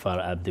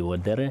Abdi-Qafar Abdi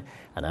Wardere,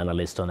 an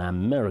analyst on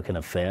American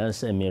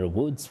affairs, Emira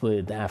Woods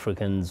with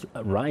Africans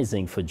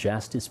Rising for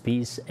Justice,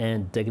 Peace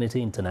and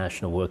Dignity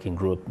International Working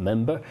Group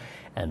member,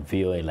 and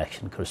VOA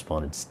election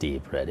correspondent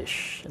Steve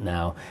Redisch.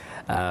 Now,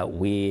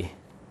 we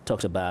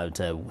talked about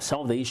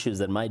some of the issues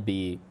that might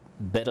be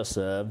better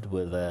served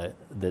with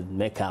the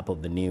makeup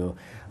of the new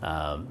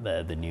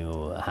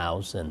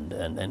House,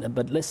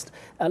 but let's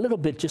a little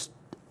bit just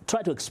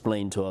try to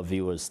explain to our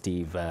viewers,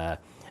 Steve.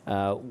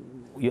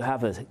 You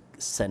have a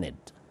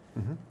Senate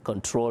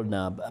controlled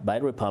now by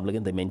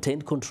Republicans. They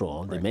maintained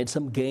control. They made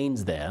some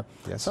gains there.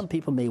 Yes. Some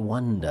people may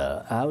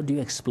wonder, how do you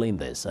explain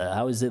this?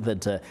 How is it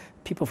that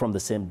people from the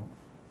same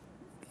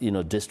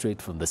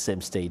district, from the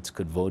same states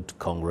could vote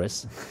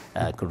Congress,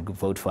 could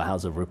vote for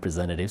House of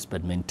Representatives,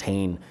 but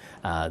maintain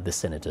the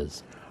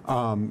senators?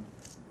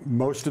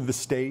 Most of the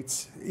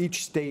states,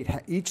 each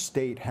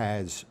state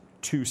has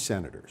 2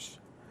 senators.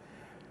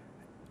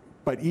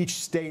 But each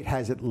state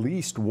has at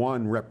least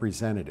one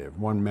representative,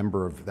 one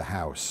member of the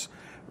House,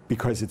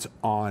 because it's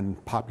on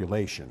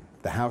population.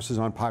 The House is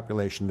on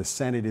population, the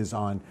Senate is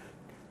on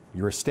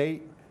your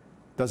state.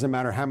 Doesn't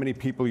matter how many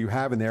people you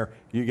have in there,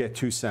 you get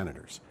 2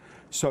 senators.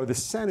 So the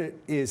Senate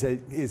is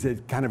a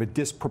kind of a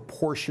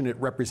disproportionate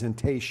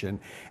representation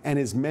and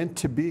is meant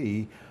to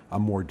be a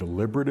more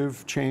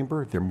deliberative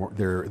chamber.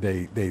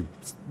 They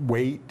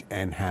wait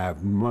and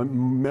have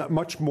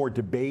much more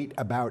debate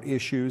about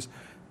issues.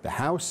 The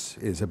House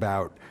is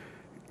about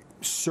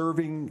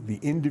serving the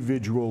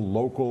individual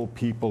local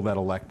people that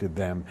elected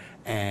them,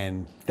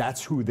 and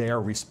that's who they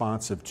are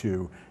responsive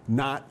to,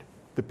 not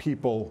the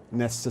people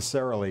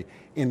necessarily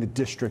in the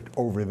district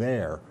over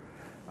there.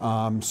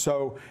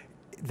 So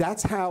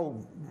that's how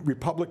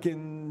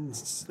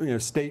Republicans,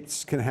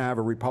 states can have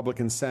a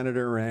Republican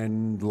senator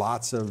and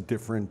lots of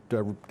different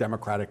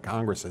Democratic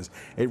Congresses.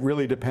 It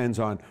really depends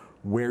on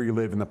where you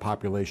live in the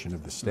population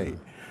of the state.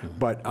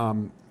 But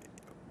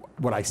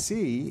what I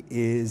see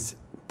is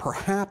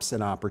perhaps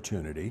an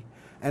opportunity,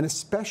 and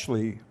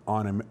especially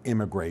on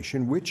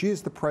immigration, which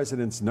is the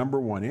president's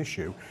 #1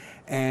 issue.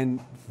 And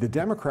the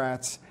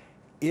Democrats,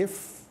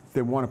 if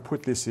they want to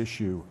put this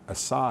issue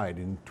aside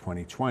in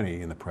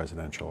 2020 in the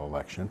presidential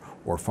election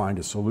or find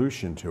a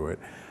solution to it,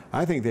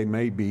 I think they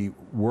may be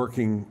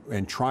working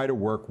and try to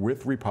work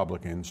with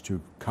Republicans to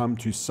come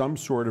to some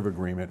sort of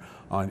agreement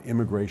on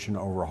immigration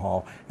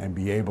overhaul and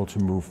be able to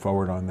move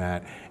forward on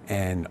that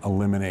and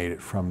eliminate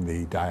it from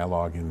the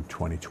dialogue in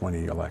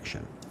 2020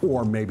 election.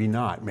 Or maybe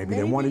not. Maybe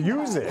they want to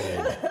use it.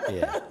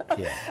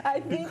 I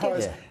think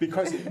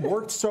because it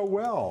worked so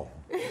well.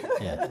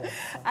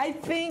 I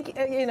think,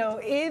 in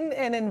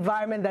an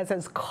environment that's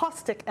as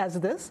caustic as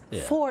this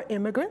for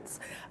immigrants,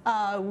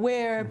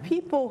 where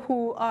people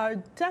who are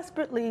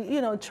desperately,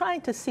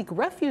 trying to seek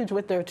refuge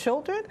with their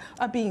children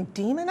are being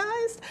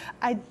demonized,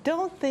 I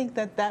don't think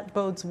that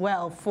bodes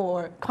well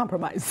for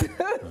compromise.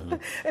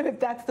 And if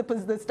that's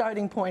the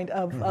starting point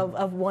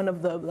of one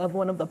of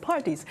the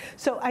parties.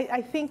 So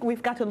I think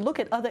we've got to look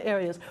at other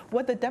areas.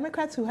 What the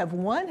Democrats who have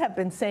won have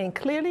been saying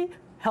clearly,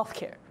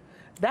 healthcare.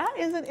 That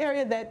is an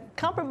area that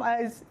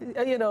compromise,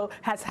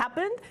 has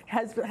happened,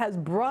 has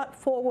brought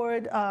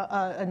forward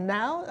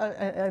now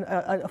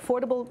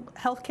affordable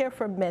health care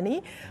for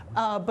many.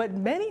 But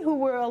many who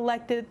were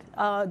elected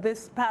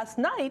last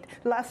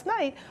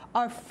night,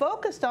 are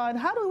focused on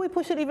how do we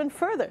push it even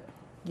further.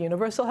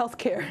 universal health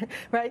care,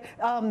 right?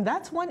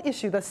 That's one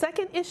issue. The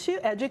second issue,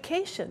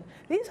 education.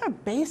 These are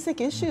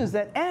basic issues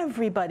that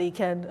everybody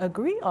can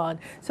agree on.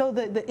 So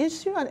the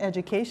issue on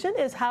education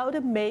is how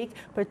to make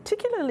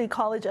particularly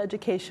college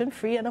education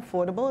free and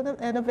affordable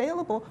and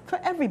available for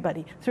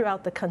everybody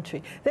throughout the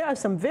country. There are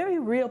some very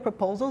real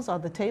proposals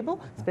on the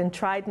table. It's been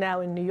tried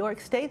now in New York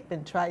State,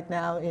 been tried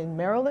now in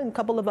Maryland, a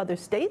couple of other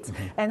states.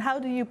 And how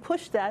do you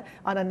push that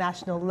on a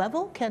national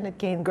level? Can it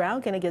gain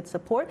ground? Can it get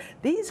support?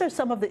 These are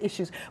some of the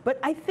issues. But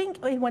I think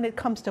when it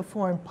comes to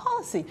foreign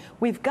policy,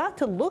 we've got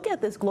to look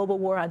at this global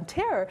war on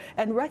terror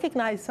and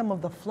recognize some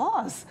of the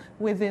flaws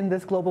within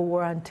this global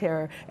war on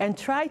terror and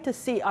try to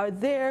see, are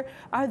there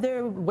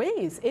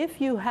ways,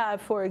 if you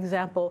have, for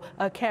example,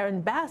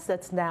 Karen Bass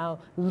that's now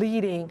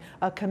leading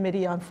a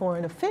committee on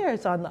foreign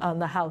affairs on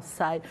the House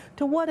side,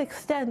 to what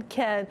extent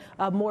can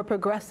a more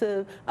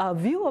progressive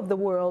view of the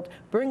world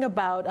bring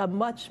about a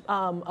much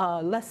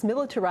less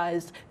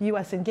militarized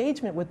U.S.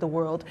 engagement with the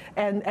world,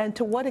 and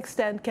to what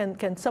extent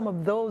can some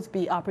of those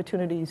be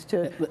opportunities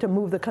to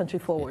move the country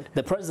forward?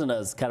 The president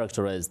has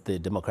characterized the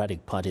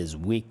Democratic Party as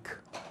weak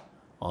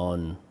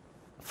on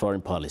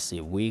foreign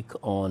policy, weak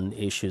on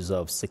issues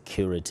of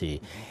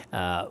security.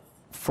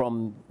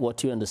 From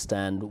what you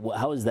understand,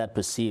 how is that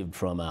perceived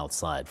from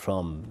outside,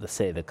 from,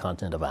 say, the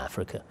continent of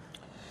Africa?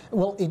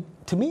 Well,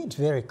 to me, it's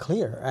very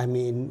clear. I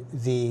mean,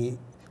 the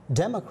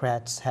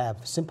Democrats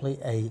have simply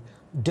a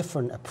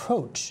different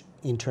approach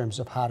in terms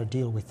of how to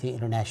deal with the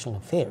international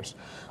affairs.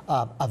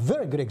 A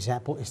very good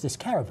example is this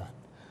caravan.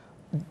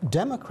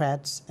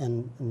 Democrats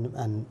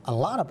and a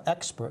lot of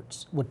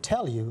experts would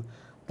tell you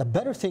the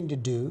better thing to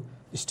do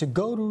is to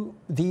go to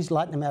these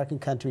Latin American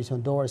countries,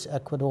 Honduras,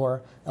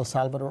 Ecuador, El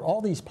Salvador,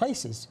 all these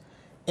places,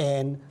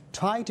 and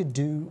try to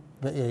do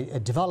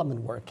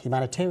development work,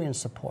 humanitarian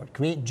support,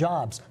 create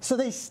jobs, so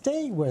they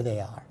stay where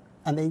they are,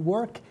 and they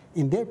work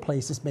in their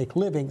places, make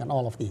living, and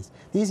all of these.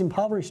 These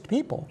impoverished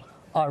people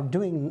are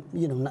doing,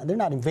 they're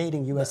not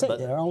invading USA,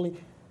 they're only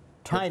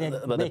trying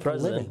to make a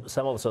living.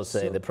 Some also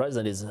say the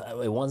president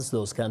wants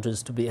those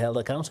countries to be held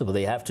accountable.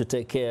 They have to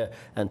take care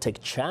and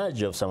take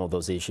charge of some of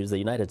those issues. The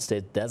United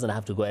States doesn't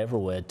have to go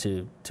everywhere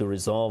to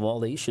resolve all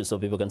the issues so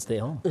people can stay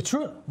home. It's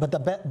true, but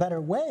the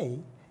better way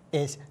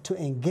is to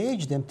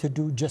engage them to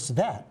do just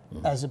that,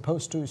 as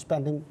opposed to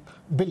spending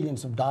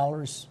billions of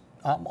dollars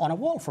on a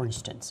wall, for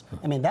instance.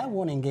 I mean, that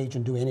won't engage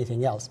and do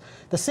anything else.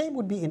 The same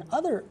would be in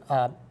other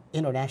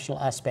international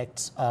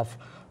aspects of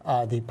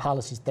the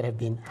policies that have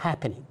been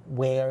happening,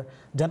 where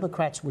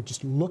Democrats would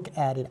just look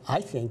at it,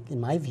 I think, in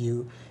my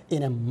view,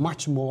 in a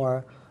much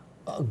more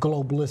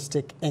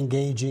globalistic,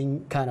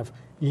 engaging kind of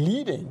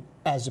leading,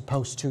 as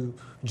opposed to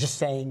just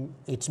saying,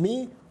 it's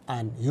me,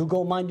 and you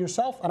go mind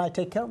yourself, and I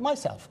take care of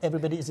myself.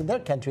 Everybody is in their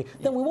country.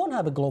 Then we won't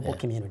have a global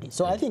community.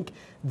 So I think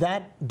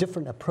that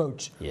different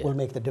approach will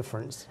make the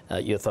difference.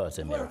 Your thoughts,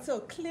 Emira? Well, so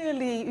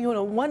clearly,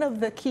 one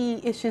of the key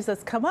issues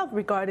that's come up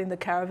regarding the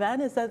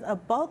caravan is that a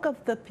bulk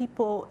of the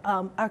people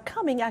are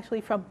coming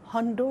actually from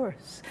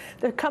Honduras.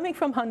 They're coming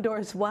from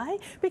Honduras. Why?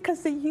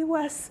 Because the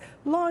U.S.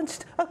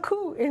 launched a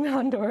coup in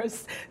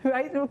Honduras,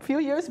 right, a few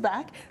years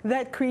back,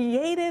 that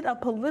created a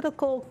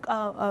political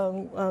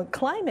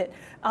climate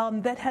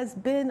that has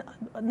been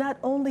not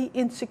only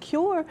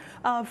insecure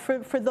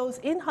for those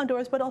in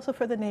Honduras, but also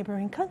for the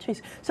neighboring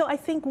countries. So I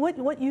think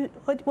what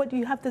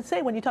you have to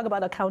say when you talk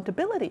about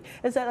accountability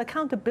is that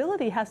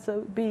accountability has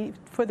to be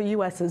for the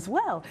U.S. as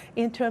well,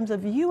 in terms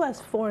of U.S.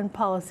 foreign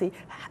policy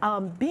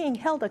being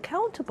held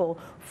accountable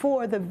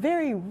for the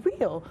very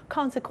real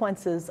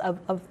consequences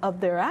of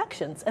their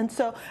actions. And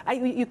so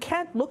you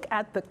can't look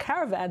at the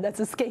caravan that's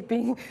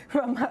escaping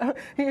from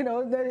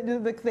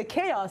the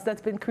chaos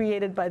that's been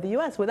created by the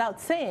U.S.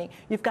 without saying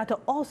you've got to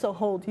also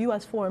hold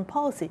U.S. foreign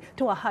policy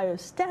to a higher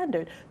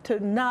standard, to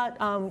not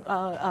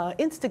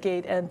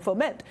instigate and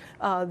foment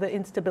the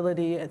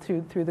instability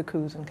through the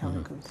coups and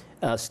counter-coups.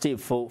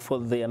 Steve, for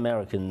the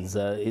Americans,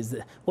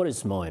 what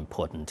is more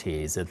important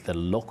here? Is it the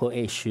local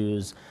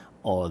issues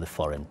or the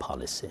foreign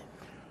policy?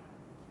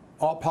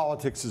 All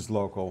politics is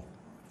local.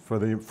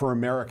 For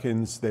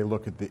Americans, they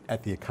look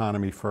at the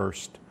economy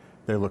first.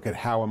 They look at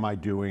how am I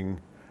doing,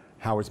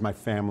 how is my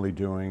family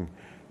doing,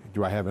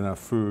 do I have enough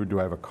food, do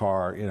I have a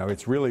car?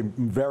 It's really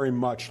very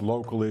much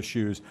local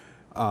issues,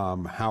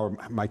 how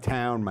are my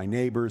town, my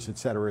neighbors, et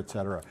cetera,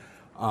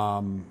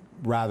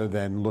 rather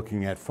than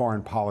looking at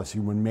foreign policy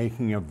when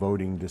making a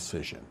voting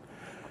decision.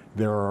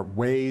 There are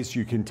ways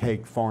you can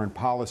take foreign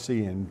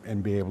policy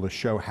and be able to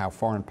show how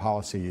foreign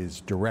policy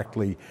is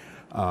directly,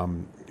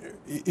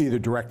 either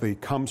directly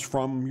comes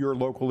from your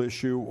local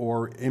issue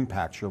or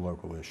impacts your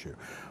local issue.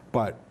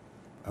 But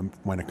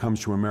when it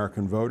comes to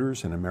American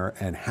voters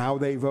and how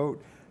they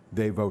vote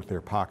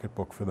their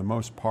pocketbook for the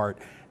most part,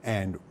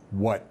 and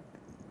what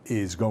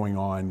is going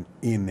on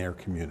in their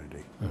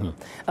community.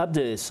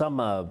 Abdi, some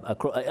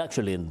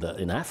actually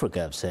in Africa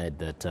have said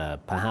that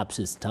perhaps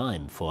it's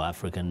time for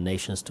African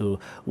nations to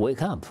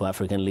wake up, for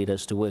African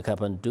leaders to wake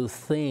up and do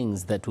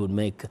things that would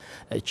make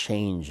a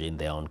change in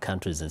their own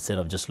countries instead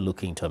of just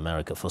looking to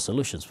America for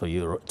solutions,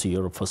 to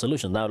Europe for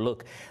solutions. Now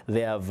look,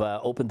 they have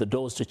opened the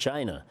doors to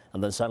China,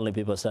 and then suddenly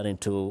people are starting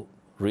to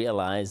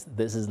realize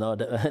this is not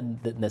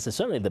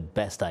necessarily the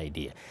best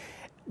idea.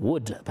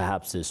 Would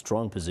perhaps a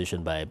strong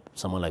position by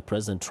someone like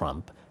President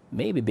Trump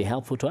maybe be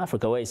helpful to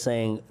Africa, where he's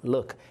saying,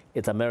 look,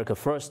 it's America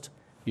first,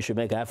 you should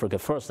make Africa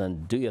first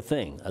and do your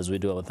thing as we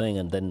do our thing,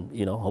 and then,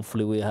 you know,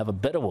 hopefully we have a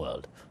better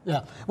world.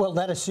 Yeah, well,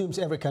 that assumes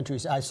every country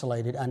is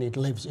isolated and it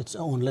lives its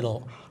own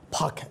little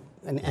pocket.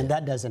 And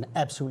that doesn't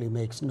absolutely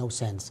makes no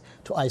sense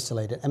to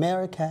isolate it.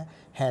 America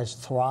has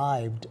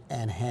thrived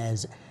and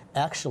has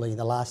actually in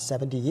the last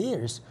 70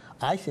 years,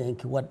 I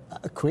think what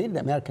created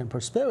American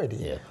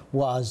prosperity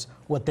was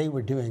what they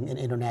were doing in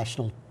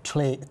international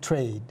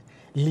trade,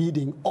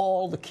 leading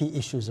all the key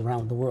issues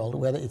around the world,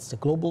 whether it's the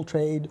global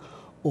trade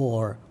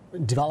or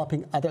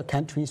developing other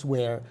countries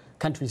where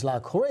countries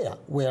like Korea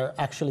were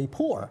actually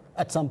poor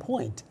at some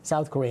point,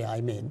 South Korea,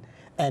 I mean,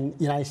 and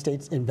the United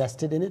States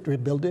invested in it,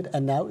 rebuilt it,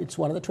 and now it's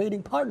one of the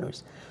trading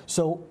partners.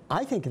 So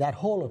I think that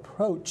whole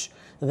approach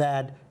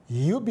that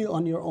you'll be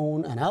on your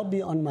own and I'll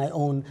be on my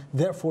own,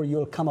 therefore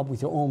you'll come up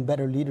with your own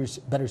better leaders,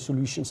 better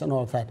solutions and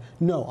all of that.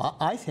 No,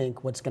 I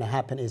think what's going to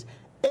happen is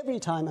every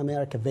time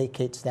America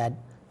vacates that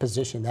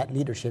position, that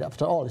leadership,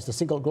 after all, it's the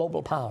single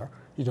global power.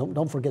 You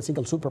don't forget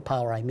single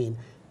superpower, I mean.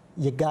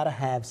 You got to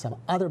have some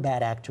other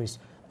bad actors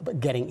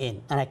getting in.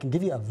 And I can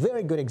give you a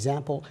very good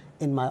example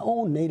in my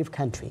own native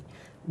country,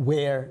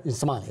 where, in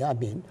Somalia, I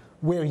mean,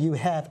 where you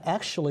have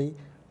actually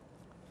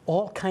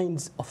all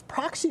kinds of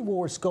proxy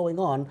wars going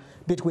on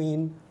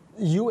between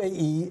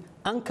UAE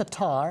and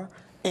Qatar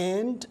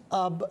and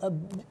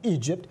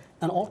Egypt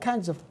and all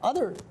kinds of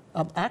other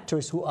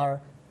actors who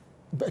are,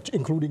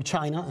 including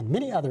China and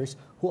many others,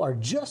 who are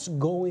just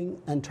going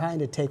and trying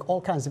to take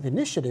all kinds of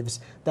initiatives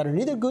that are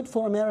neither good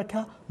for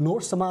America, nor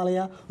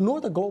Somalia,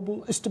 nor the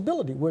global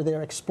stability, where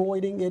they're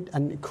exploiting it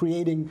and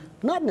creating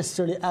not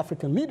necessarily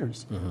African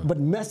leaders, but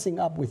messing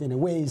up with in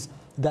ways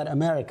that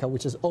America,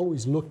 which has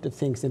always looked at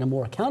things in a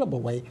more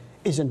accountable way,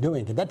 isn't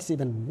doing it. That's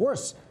even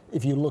worse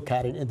if you look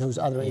at it in those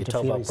other interferences. You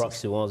talk about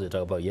proxy wars, you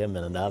talk about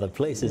Yemen and other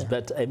places,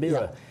 but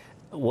Emira,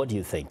 what do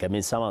you think? I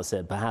mean, someone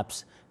said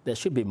perhaps there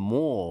should be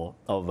more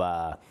of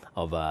a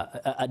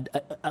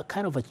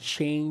kind of a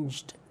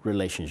changed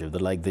relationship.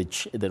 That like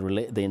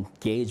the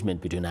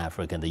engagement between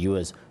Africa and the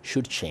U.S.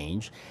 should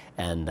change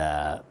and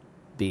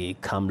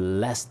become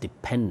less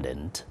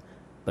dependent,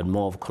 but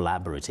more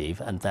collaborative,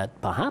 and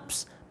that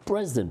perhaps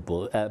President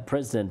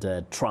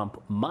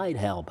Trump might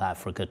help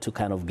Africa to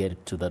kind of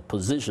get to that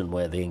position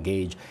where they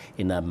engage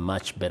in a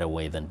much better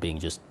way than being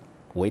just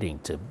waiting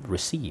to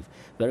receive.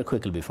 Very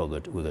quickly before we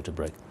go to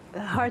break.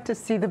 Hard to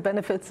see the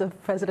benefits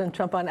of President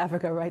Trump on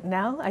Africa right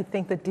now. I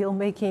think the deal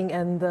making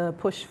and the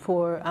push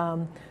for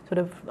sort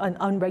of an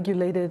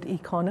unregulated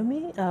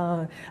economy,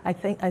 I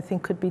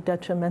think could be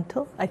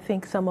detrimental. I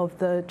think some of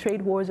the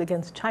trade wars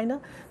against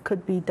China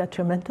could be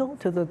detrimental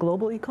to the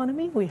global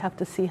economy. We have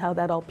to see how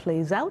that all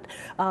plays out.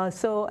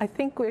 So I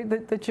think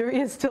the jury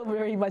is still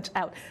very much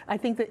out. I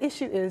think the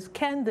issue is,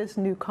 can this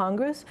new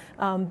Congress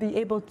be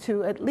able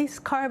to at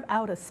least carve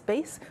out a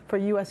space for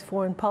U.S.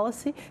 foreign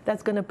policy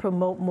that's going to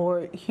promote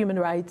more human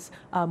rights,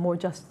 more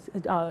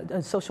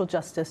social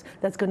justice,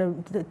 that's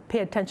going to pay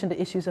attention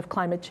to issues of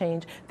climate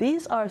change.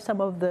 These are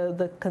some of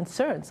the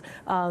concerns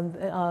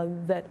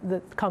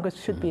that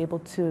Congress should be able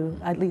to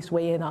at least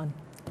weigh in on.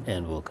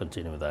 And we'll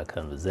continue with our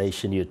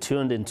conversation. You're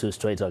tuned into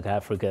Straight Talk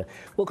Africa.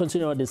 We'll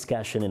continue our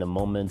discussion in a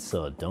moment,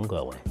 so don't go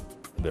away.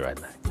 We'll be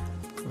right back.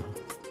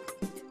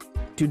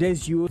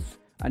 Today's youth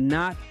are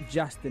not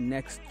just the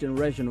next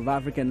generation of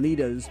African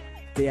leaders,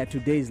 they are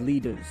today's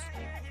leaders.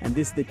 And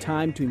this is the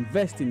time to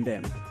invest in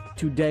them.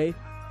 Today,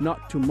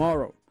 not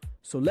tomorrow.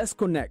 So let's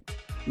connect.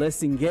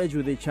 Let's engage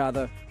with each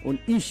other on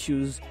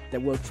issues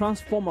that will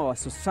transform our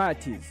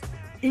societies.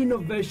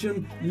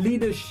 Innovation,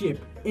 leadership,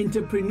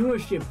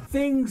 entrepreneurship,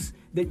 things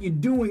that you're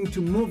doing to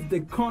move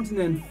the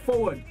continent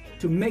forward,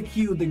 to make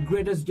you the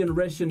greatest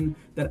generation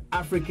that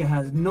Africa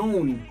has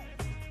known.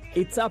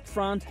 It's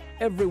Upfront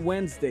every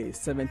Wednesday,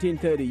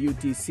 17:30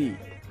 UTC,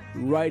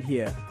 right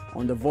here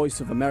on the Voice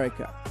of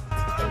America.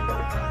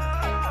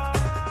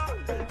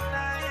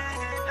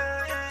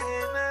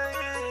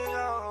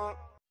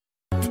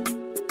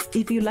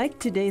 If you like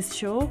today's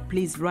show,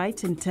 please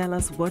write and tell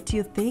us what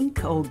you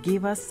think or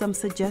give us some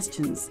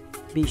suggestions.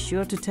 Be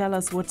sure to tell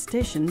us what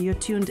station you're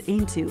tuned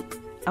into.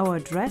 Our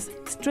address,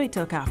 Straight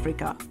Talk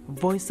Africa,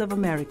 Voice of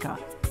America,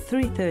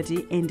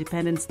 330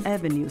 Independence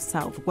Avenue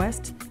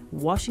Southwest,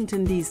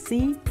 Washington,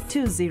 D.C.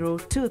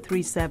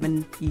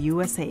 20237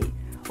 USA.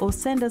 Or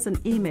send us an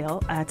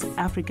email at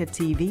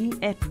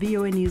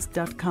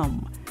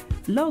africatv@voanews.com.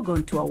 Log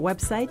on to our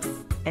website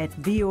at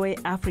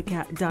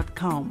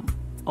voaafrica.com.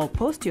 Or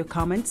post your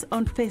comments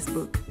on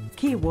Facebook.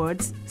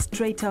 Keywords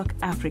Straight Talk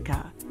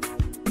Africa.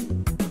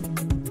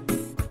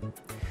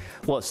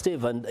 Well,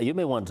 Steve, and you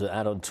may want to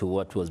add on to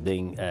what was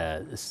being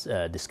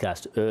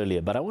discussed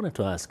earlier, but I wanted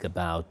to ask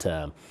about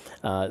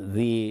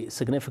the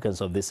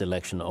significance of this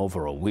election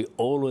overall. We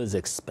always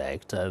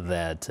expect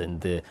that in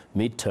the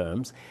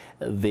midterms,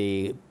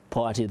 the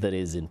party that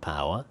is in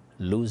power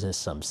loses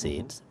some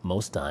seats,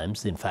 most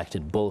times, in fact,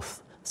 in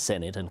both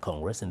Senate and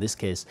Congress. In this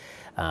case,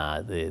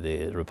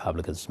 the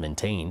Republicans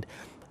maintained.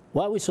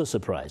 Why are we so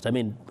surprised? I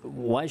mean,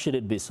 why should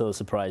it be so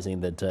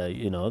surprising that,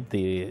 you know,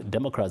 the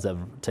Democrats have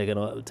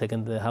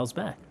taken the House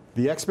back?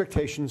 The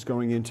expectations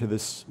going into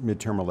this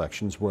midterm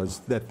elections was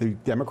that the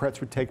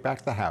Democrats would take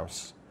back the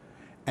House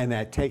and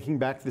that taking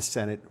back the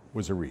Senate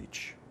was a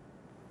reach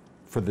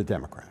for the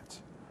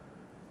Democrats.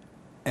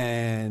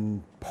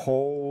 And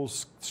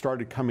polls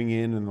started coming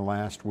in the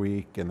last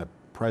week, and the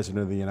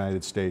President of the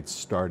United States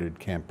started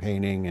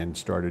campaigning and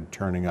started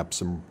turning up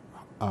some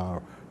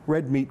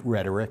red meat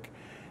rhetoric.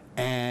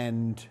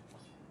 And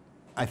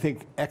I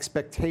think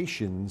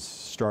expectations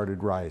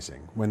started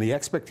rising. When the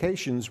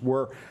expectations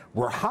were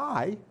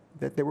high,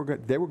 that they were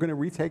going to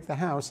retake the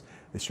House,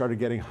 they started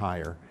getting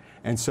higher.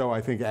 And so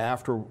I think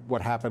after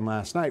what happened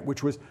last night,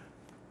 which was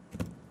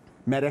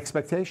met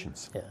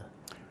expectations. Yeah.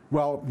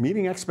 Well,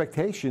 meeting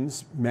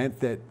expectations meant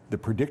that the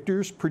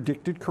predictors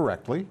predicted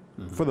correctly,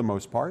 for the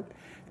most part,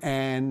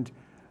 and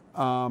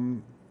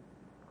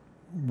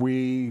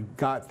we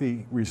got the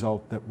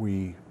result that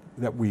we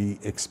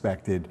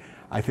expected.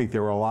 I think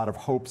there were a lot of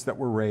hopes that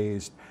were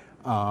raised,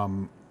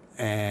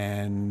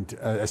 and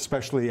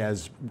especially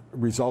as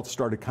results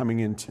started coming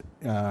in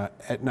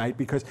at night,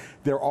 because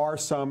there are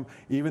some,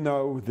 even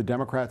though the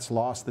Democrats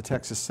lost the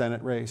Texas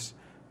Senate race,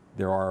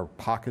 there are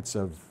pockets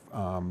of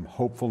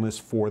hopefulness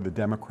for the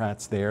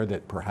Democrats there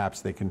that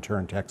perhaps they can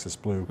turn Texas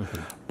blue.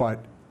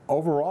 But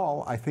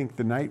overall, I think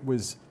the night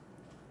was,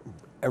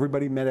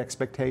 everybody met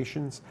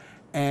expectations,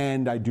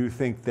 and I do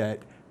think that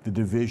the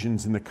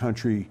divisions in the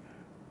country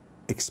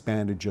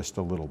expanded just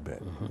a little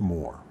bit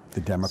more.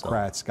 The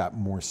Democrats got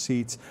more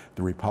seats,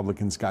 the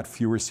Republicans got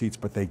fewer seats,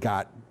 but they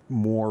got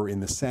more in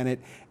the Senate,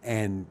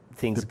 and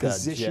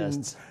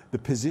the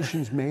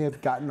positions may have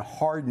gotten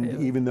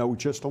hardened, even though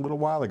just a little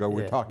while ago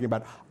we're talking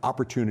about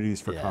opportunities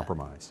for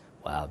compromise.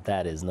 Wow,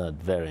 that is not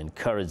very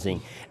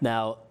encouraging.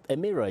 Now,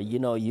 Emira, you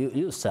know,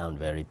 you sound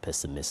very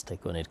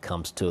pessimistic when it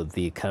comes to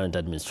the current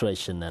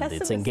administration and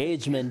its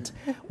engagement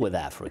with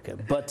Africa.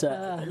 But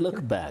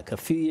look back, a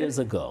few years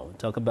ago,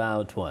 talk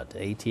about what,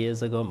 8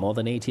 years ago, more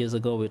than 8 years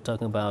ago, we're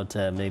talking about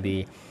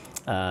maybe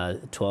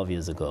 12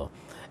 years ago.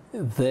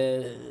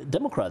 The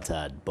Democrats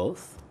had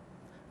both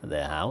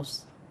the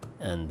House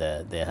and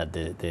they had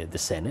the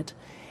Senate.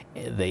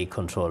 They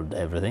controlled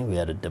everything. We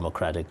had a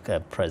Democratic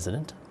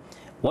president.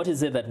 What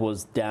is it that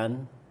was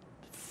done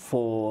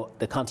for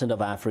the continent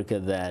of Africa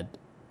that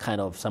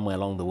kind of somewhere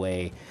along the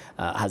way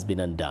has been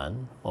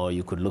undone? Or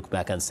you could look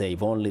back and say,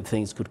 if only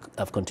things could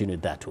have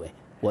continued that way.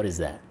 What is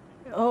that?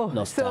 Oh,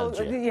 nostalgia.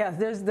 So yeah,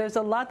 there's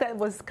a lot that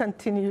was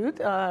continued.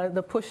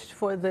 The push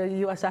for the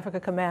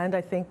U.S.-Africa Command,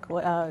 I think,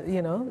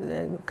 you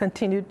know,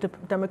 continued to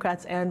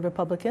Democrats and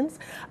Republicans.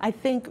 I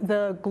think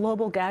the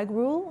global gag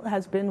rule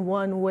has been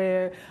one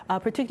where,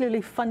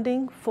 particularly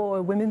funding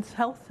for women's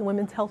health and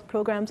women's health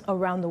programs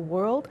around the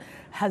world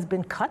has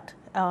been cut.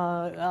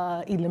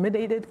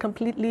 Eliminated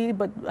completely,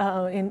 but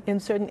in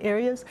certain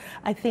areas.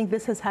 I think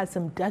this has had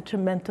some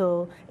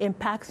detrimental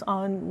impacts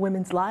on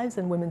women's lives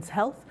and women's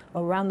health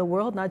around the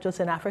world, not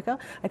just in Africa.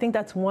 I think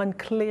that's one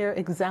clear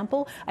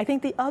example. I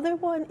think the other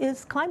one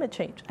is climate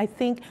change. I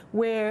think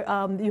where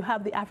you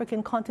have the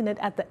African continent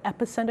at the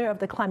epicenter of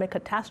the climate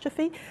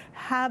catastrophe,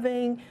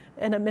 having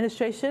an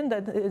administration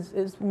that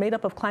is made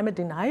up of climate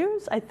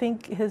deniers, I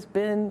think has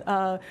been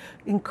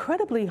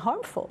incredibly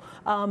harmful.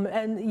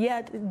 And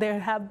yet there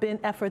have been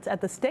efforts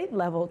at the state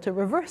level to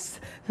reverse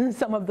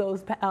some of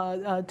those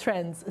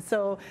trends.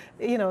 So,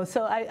 you know,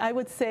 so I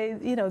would say,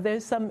 you know,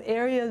 there's some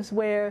areas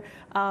where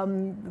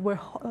we're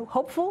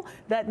hopeful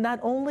that not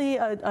only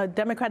a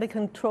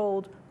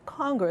Democratic-controlled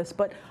Congress,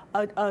 but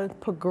a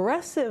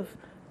progressive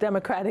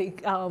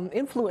Democratic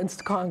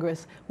influenced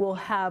Congress will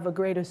have a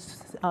greater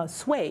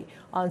sway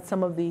on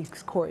some of these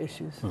core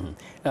issues.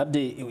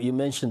 Abdi, you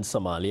mentioned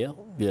Somalia,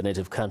 your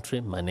native country,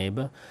 my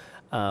neighbor.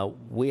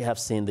 We have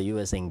seen the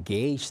U.S.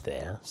 engaged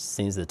there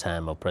since the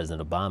time of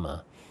President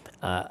Obama.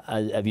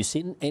 Have you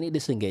seen any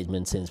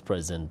disengagement since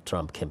President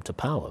Trump came to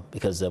power?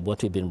 Because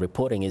what we've been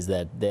reporting is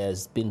that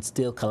there's been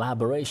still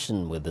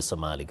collaboration with the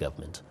Somali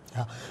government.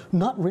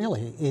 Not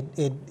really.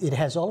 It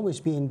has always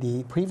been,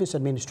 the previous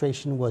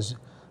administration was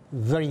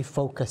very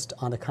focused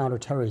on the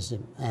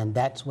counterterrorism, and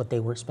that's what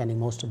they were spending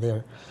most of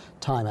their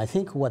time. I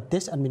think what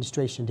this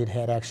administration did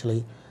had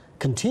actually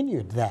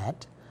continued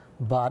that,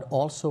 but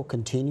also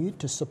continued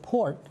to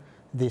support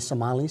the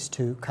Somalis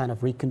to kind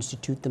of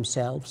reconstitute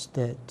themselves,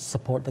 to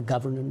support the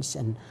governance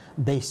and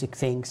basic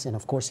things, and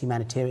of course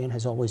humanitarian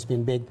has always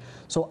been big.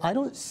 So I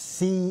don't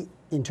see,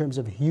 in terms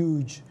of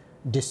huge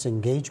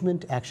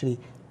disengagement, actually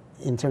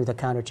in terms of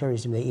the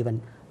counterterrorism, they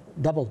even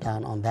doubled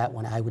down on that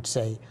one, I would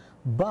say.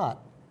 But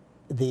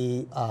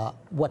the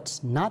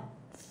what's not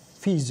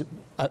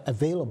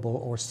available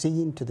or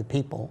seen to the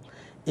people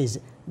is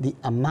the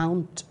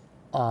amount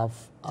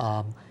of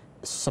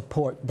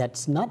support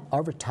that's not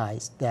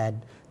advertised, that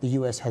the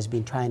U.S. has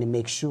been trying to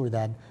make sure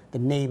that the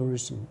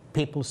neighbors and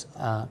peoples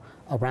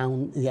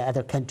around the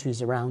other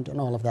countries around and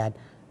all of that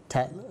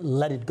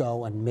let it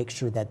go and make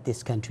sure that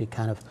this country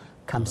kind of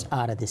comes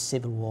out of this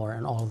civil war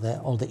and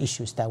all the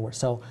issues that were.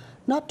 So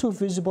not too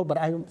visible, but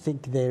I don't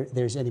think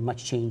there's any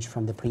much change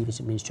from the previous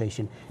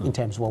administration in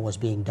terms of what was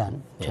being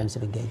done in terms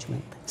of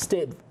engagement.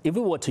 Steve, if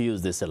we were to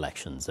use these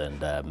elections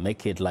and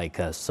make it like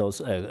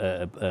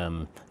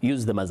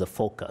use them as a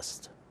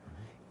focus,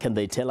 can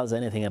they tell us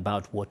anything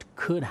about what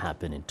could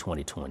happen in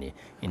 2020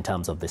 in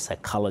terms of the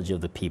psychology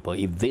of the people,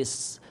 if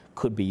this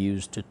could be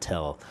used to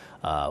tell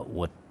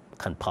what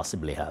can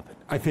possibly happen?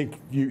 I think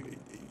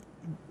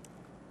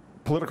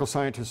political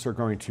scientists are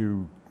going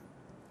to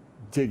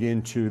dig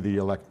into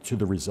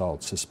the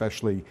results,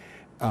 especially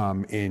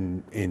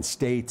in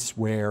states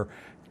where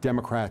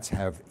Democrats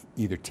have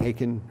either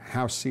taken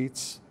House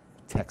seats.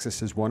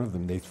 Texas is one of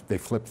them. They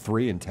flipped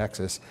 3 in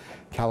Texas.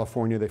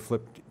 California, they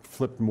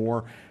flipped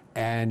more.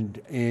 And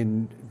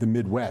in the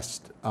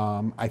Midwest,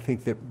 I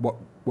think that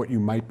what you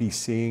might be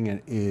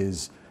seeing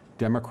is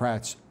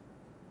Democrats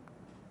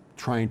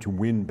trying to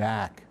win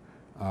back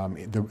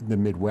the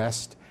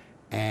Midwest,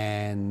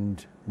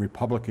 and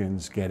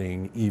Republicans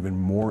getting even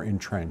more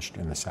entrenched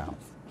in the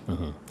South.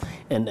 Mm-hmm.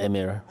 And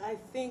Emira? I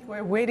think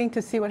we're waiting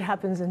to see what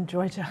happens in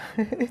Georgia.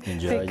 In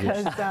Georgia.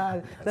 Because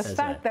the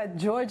fact that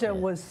Georgia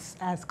was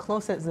as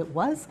close as it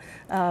was,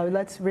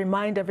 let's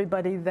remind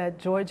everybody that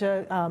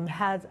Georgia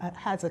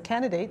has a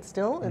candidate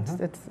still.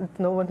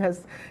 Mm-hmm. No one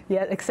has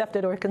yet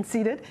accepted or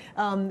conceded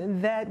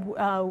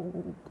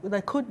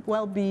that could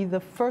well be the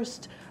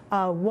first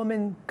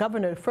woman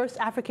governor, first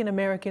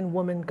African-American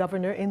woman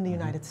governor in the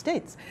United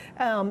States.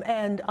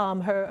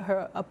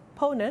 Her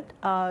opponent,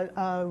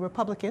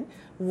 Republican,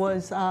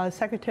 was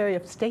Secretary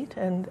of State,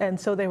 and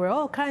so there were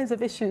all kinds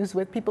of issues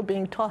with people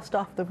being tossed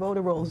off the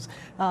voter rolls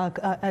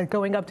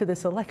going up to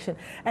this election.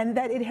 And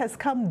that it has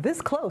come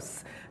this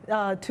close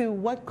to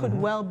what could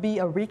well be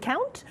a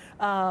recount,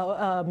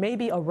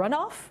 maybe a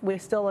runoff. We're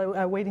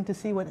still waiting to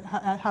see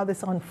how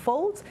this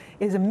unfolds,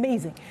 is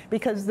amazing,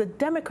 because the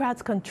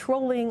Democrats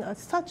controlling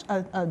such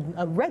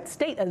a red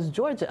state as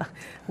Georgia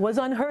was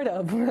unheard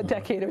of a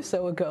decade or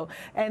so ago.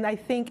 And I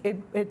think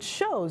it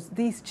shows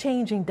these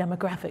changing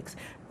demographics.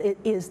 It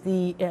is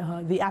the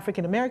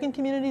African-American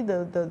community,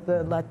 the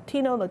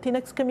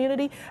Latinx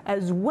community,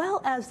 as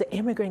well as the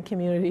immigrant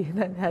community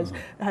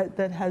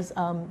that has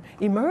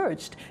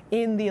emerged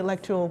in the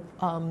electoral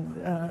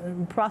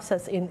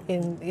process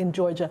in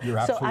Georgia. You're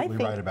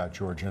absolutely right about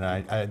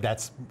Georgia, and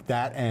that's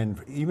that,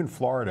 and even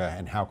Florida,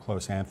 and how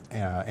close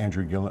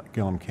Andrew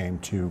Gillum came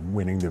to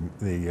winning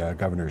the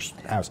governor's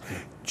house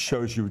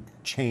shows you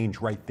change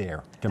right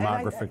there,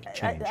 demographic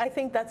change. I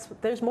think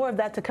there's more of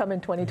that to come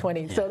in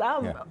 2020. So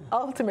I'm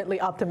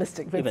ultimately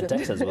optimistic, Vincent. Even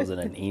Texas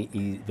wasn't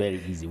a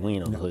very easy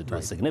win, although it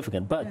was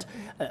significant. But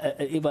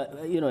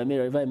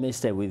Emira, if I may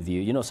stay with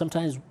you,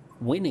 sometimes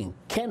winning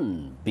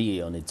can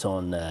be on its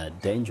own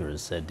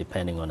dangerous,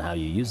 depending on how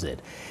you use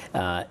it.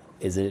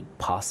 Is it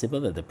possible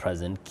that the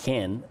president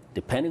can,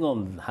 depending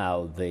on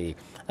how the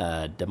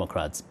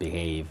Democrats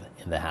behave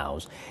in the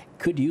House,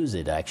 could use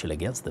it actually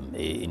against them,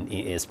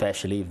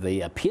 especially if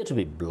they appear to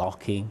be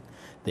blocking,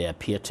 they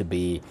appear to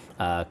be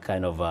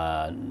kind of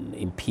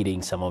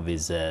impeding some of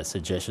his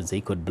suggestions?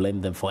 He could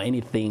blame them for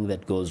anything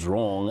that goes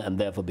wrong and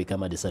therefore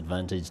become a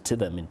disadvantage to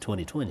them in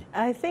 2020.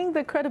 I think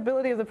the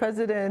credibility of the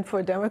president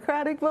for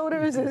Democratic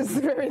voters is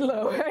very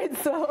low, right?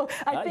 So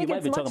I think you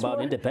might be talking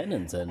about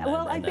independents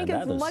I think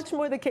it's much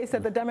more the case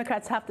that the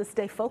Democrats have to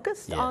stay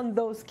focused on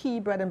those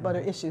key bread and butter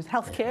issues.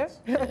 Healthcare,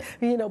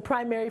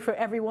 primary for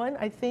everyone.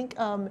 I think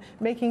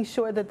making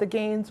sure that the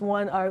gains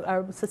won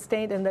are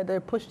sustained and that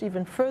they're pushed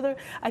even further.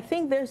 I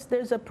think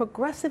there's a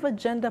progressive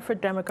agenda for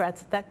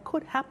Democrats that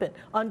could happen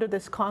under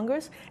this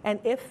Congress, and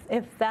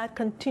if that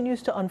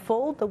continues to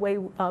unfold the way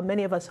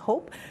many of us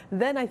hope,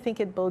 then I think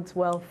it bodes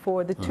well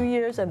for the 2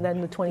 years and then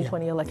the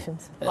 2020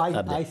 elections.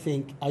 I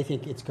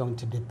think it's going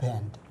to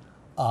depend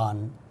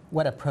on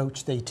what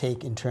approach they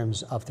take in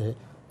terms of the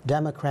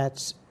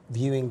Democrats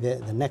viewing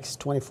the next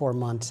 24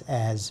 months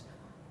as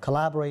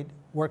collaborate,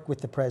 work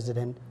with the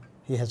president.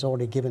 He has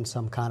already given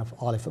some kind of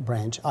olive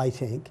branch, I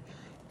think,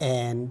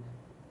 and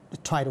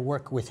try to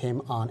work with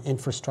him on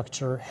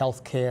infrastructure,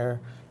 healthcare,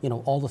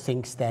 all the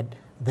things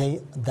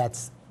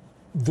that's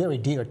very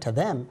dear to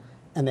them,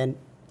 and then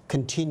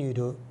continue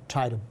to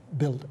try to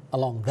build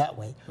along that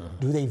way.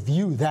 Do they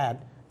view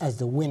that as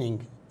the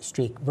winning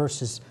streak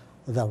versus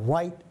the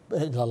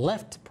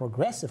left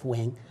progressive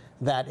wing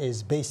that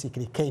is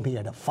basically came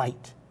here to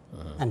fight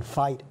and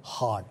fight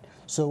hard?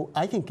 So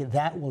I think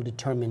that will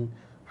determine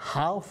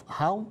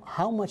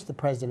how much the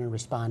president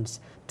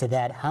responds to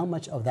that, how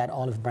much of that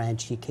olive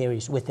branch he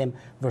carries with him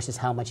versus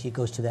how much he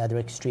goes to the other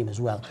extreme as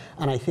well.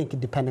 And I think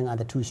depending on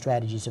the two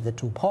strategies of the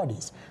two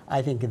parties,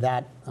 I think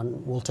that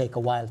will take a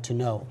while to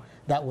know.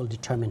 that will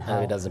determine how.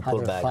 He doesn't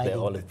pull back the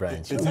olive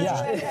branch. It's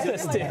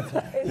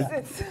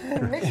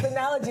mixed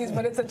analogies,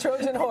 but it's a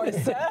Trojan horse.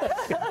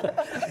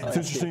 It's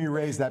interesting you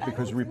raise that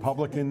because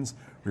Republicans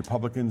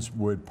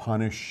would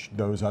punish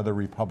those other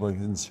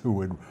Republicans who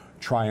would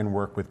try and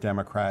work with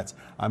Democrats.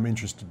 I'm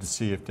interested to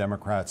see if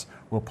Democrats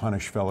will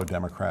punish fellow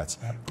Democrats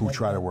who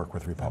try to work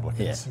with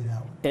Republicans.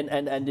 Yeah.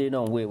 And you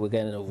know, we're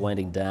kind of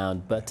winding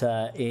down, but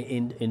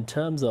in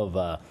terms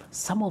of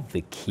some of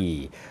the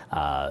key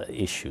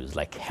issues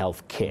like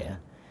health care,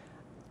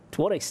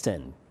 to what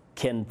extent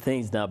can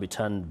things now be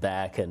turned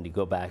back and you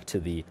go back to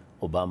the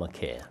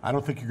Obamacare? I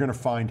don't think you're going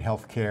to find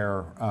health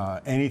care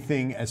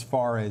anything as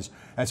far as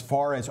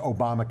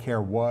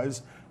Obamacare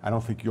was. I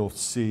don't think you'll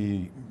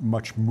see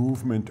much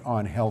movement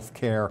on health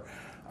care.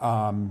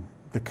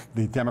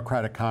 The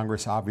Democratic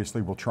Congress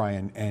obviously will try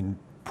and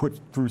put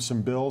through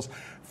some bills,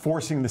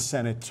 forcing the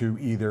Senate to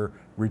either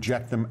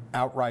reject them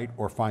outright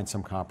or find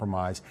some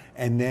compromise,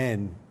 and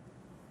then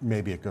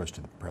maybe it goes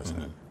to the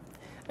president.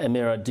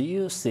 Emira, do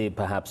you see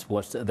perhaps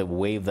what's the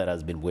wave that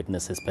has been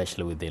witnessed,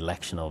 especially with the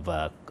election of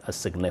a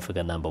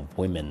significant number of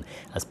women,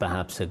 as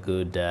perhaps a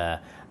good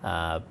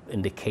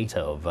indicator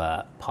of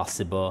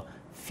possible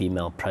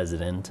female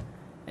president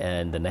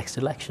and the next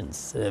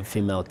elections,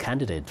 female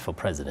candidate for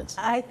president?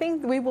 I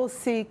think we will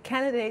see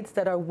candidates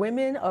that are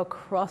women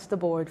across the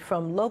board,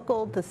 from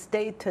local to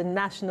state to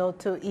national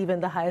to even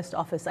the highest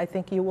office. I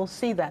think you will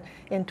see that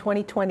in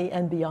 2020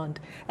 and beyond.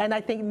 And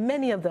I think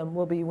many of them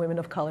will be women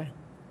of color.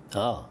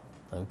 Oh,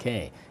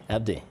 okay.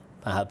 Abdi,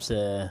 perhaps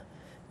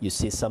you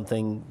see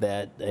something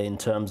that in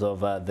terms of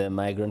the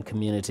migrant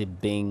community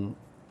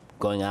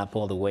going up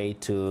all the way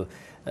to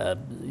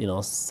you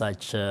know,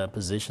 such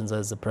positions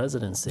as the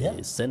presidency,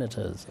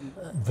 senators.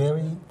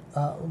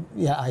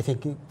 Yeah, I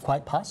think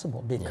quite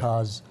possible,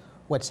 because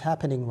what's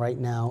happening right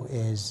now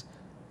is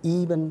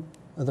even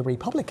the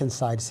Republican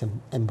side is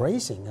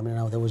embracing. I mean,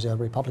 there was a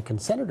Republican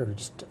senator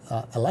just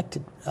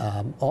elected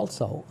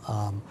also,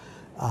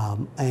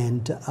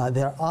 and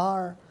there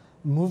are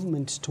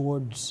movements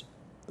towards,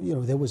 you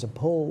know, there was a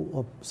poll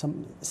of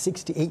some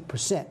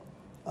 68%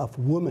 of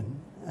women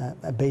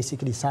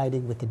basically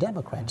siding with the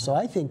Democrats. So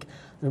I think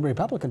the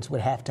Republicans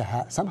would have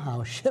to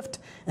somehow shift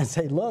and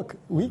say, look,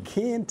 we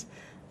can't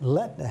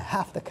let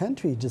half the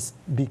country just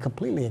be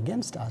completely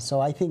against us. So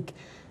I think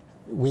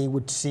we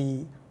would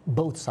see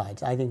both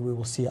sides. I think we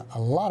will see a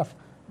lot of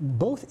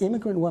both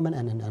immigrant women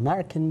and an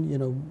American, you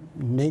know,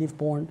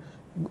 native-born,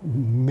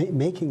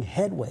 making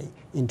headway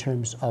in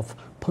terms of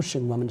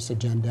pushing women's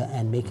agenda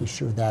and making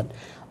sure that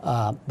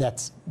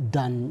that's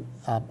done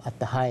at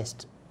the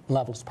highest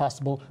levels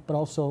possible, but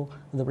also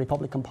the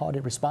Republican Party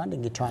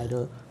responding to try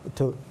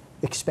to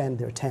expand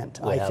their tent,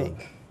 I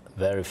think.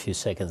 Very few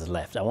seconds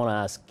left. I want to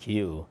ask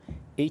you,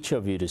 each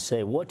of you, to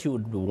say what you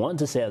would want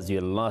to say as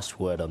your last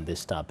word on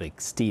this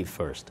topic. Steve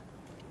first.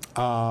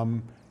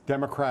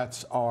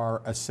 Democrats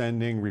are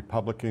ascending,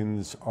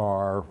 Republicans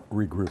are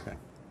regrouping.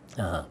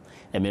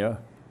 Emira?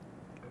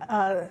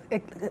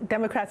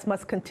 Democrats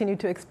must continue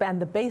to expand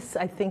the base.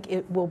 I think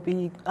it will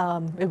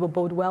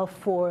bode well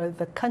for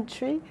the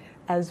country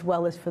as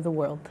well as for the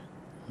world.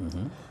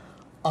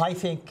 I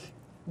think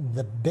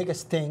the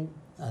biggest thing,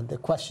 the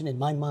question in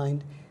my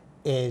mind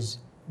is,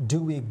 do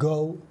we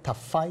go to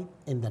fight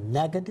in the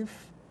negative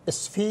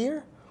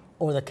sphere,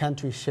 or the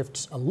country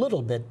shifts a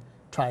little bit,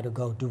 try to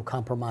go do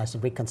compromise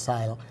and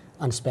reconcile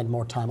and spend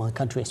more time on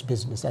country's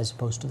business as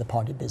opposed to the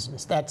party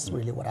business? That's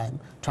really what I'm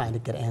trying to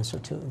get an answer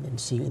to and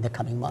see in the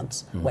coming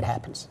months what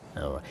happens.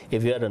 All right.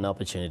 If you had an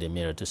opportunity,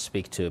 Emira, to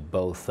speak to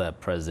both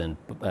President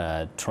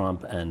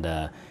Trump and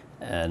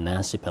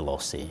Nancy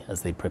Pelosi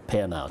as they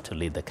prepare now to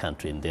lead the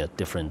country in their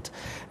different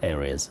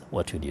areas,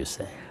 what would you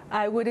say?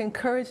 I would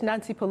encourage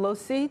Nancy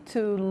Pelosi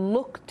to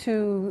look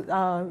to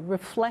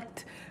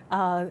reflect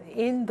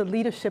in the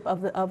leadership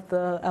of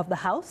the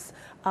House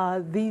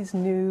these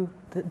new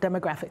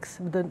demographics,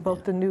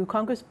 both the new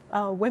Congress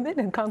women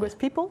and Congress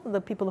people,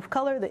 the people of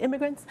color, the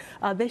immigrants.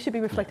 They should be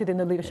reflected in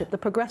the leadership. The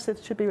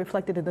progressives should be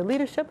reflected in the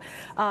leadership.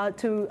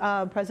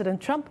 To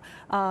President Trump,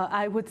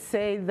 I would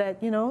say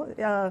that, you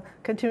know,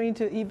 continuing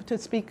to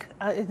speak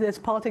this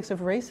politics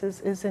of race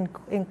is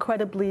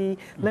incredibly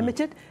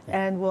limited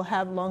and will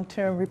have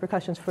long-term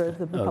repercussions for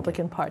the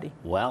Republican Party.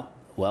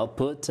 Well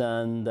put.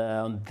 And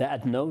on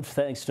that note,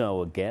 thanks to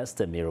our guest,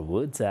 Emira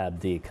Woods,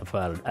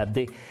 Abdi-Qafar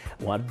Abdi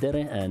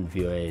Wardere, and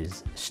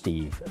VOA's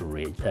Steve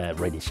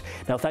Redisch.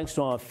 Now, thanks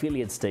to our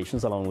affiliate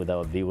stations, along with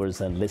our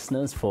viewers and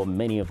listeners. For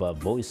many of our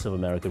Voice of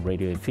America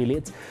radio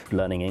affiliates,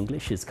 Learning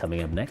English is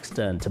coming up next.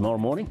 And tomorrow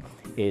morning,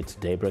 it's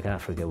Daybreak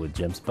Africa with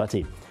James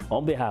Butty.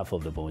 On behalf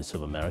of the Voice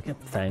of America,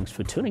 thanks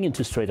for tuning in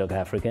to Straight Talk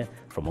Africa.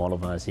 From all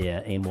of us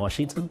here in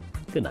Washington,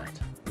 good night.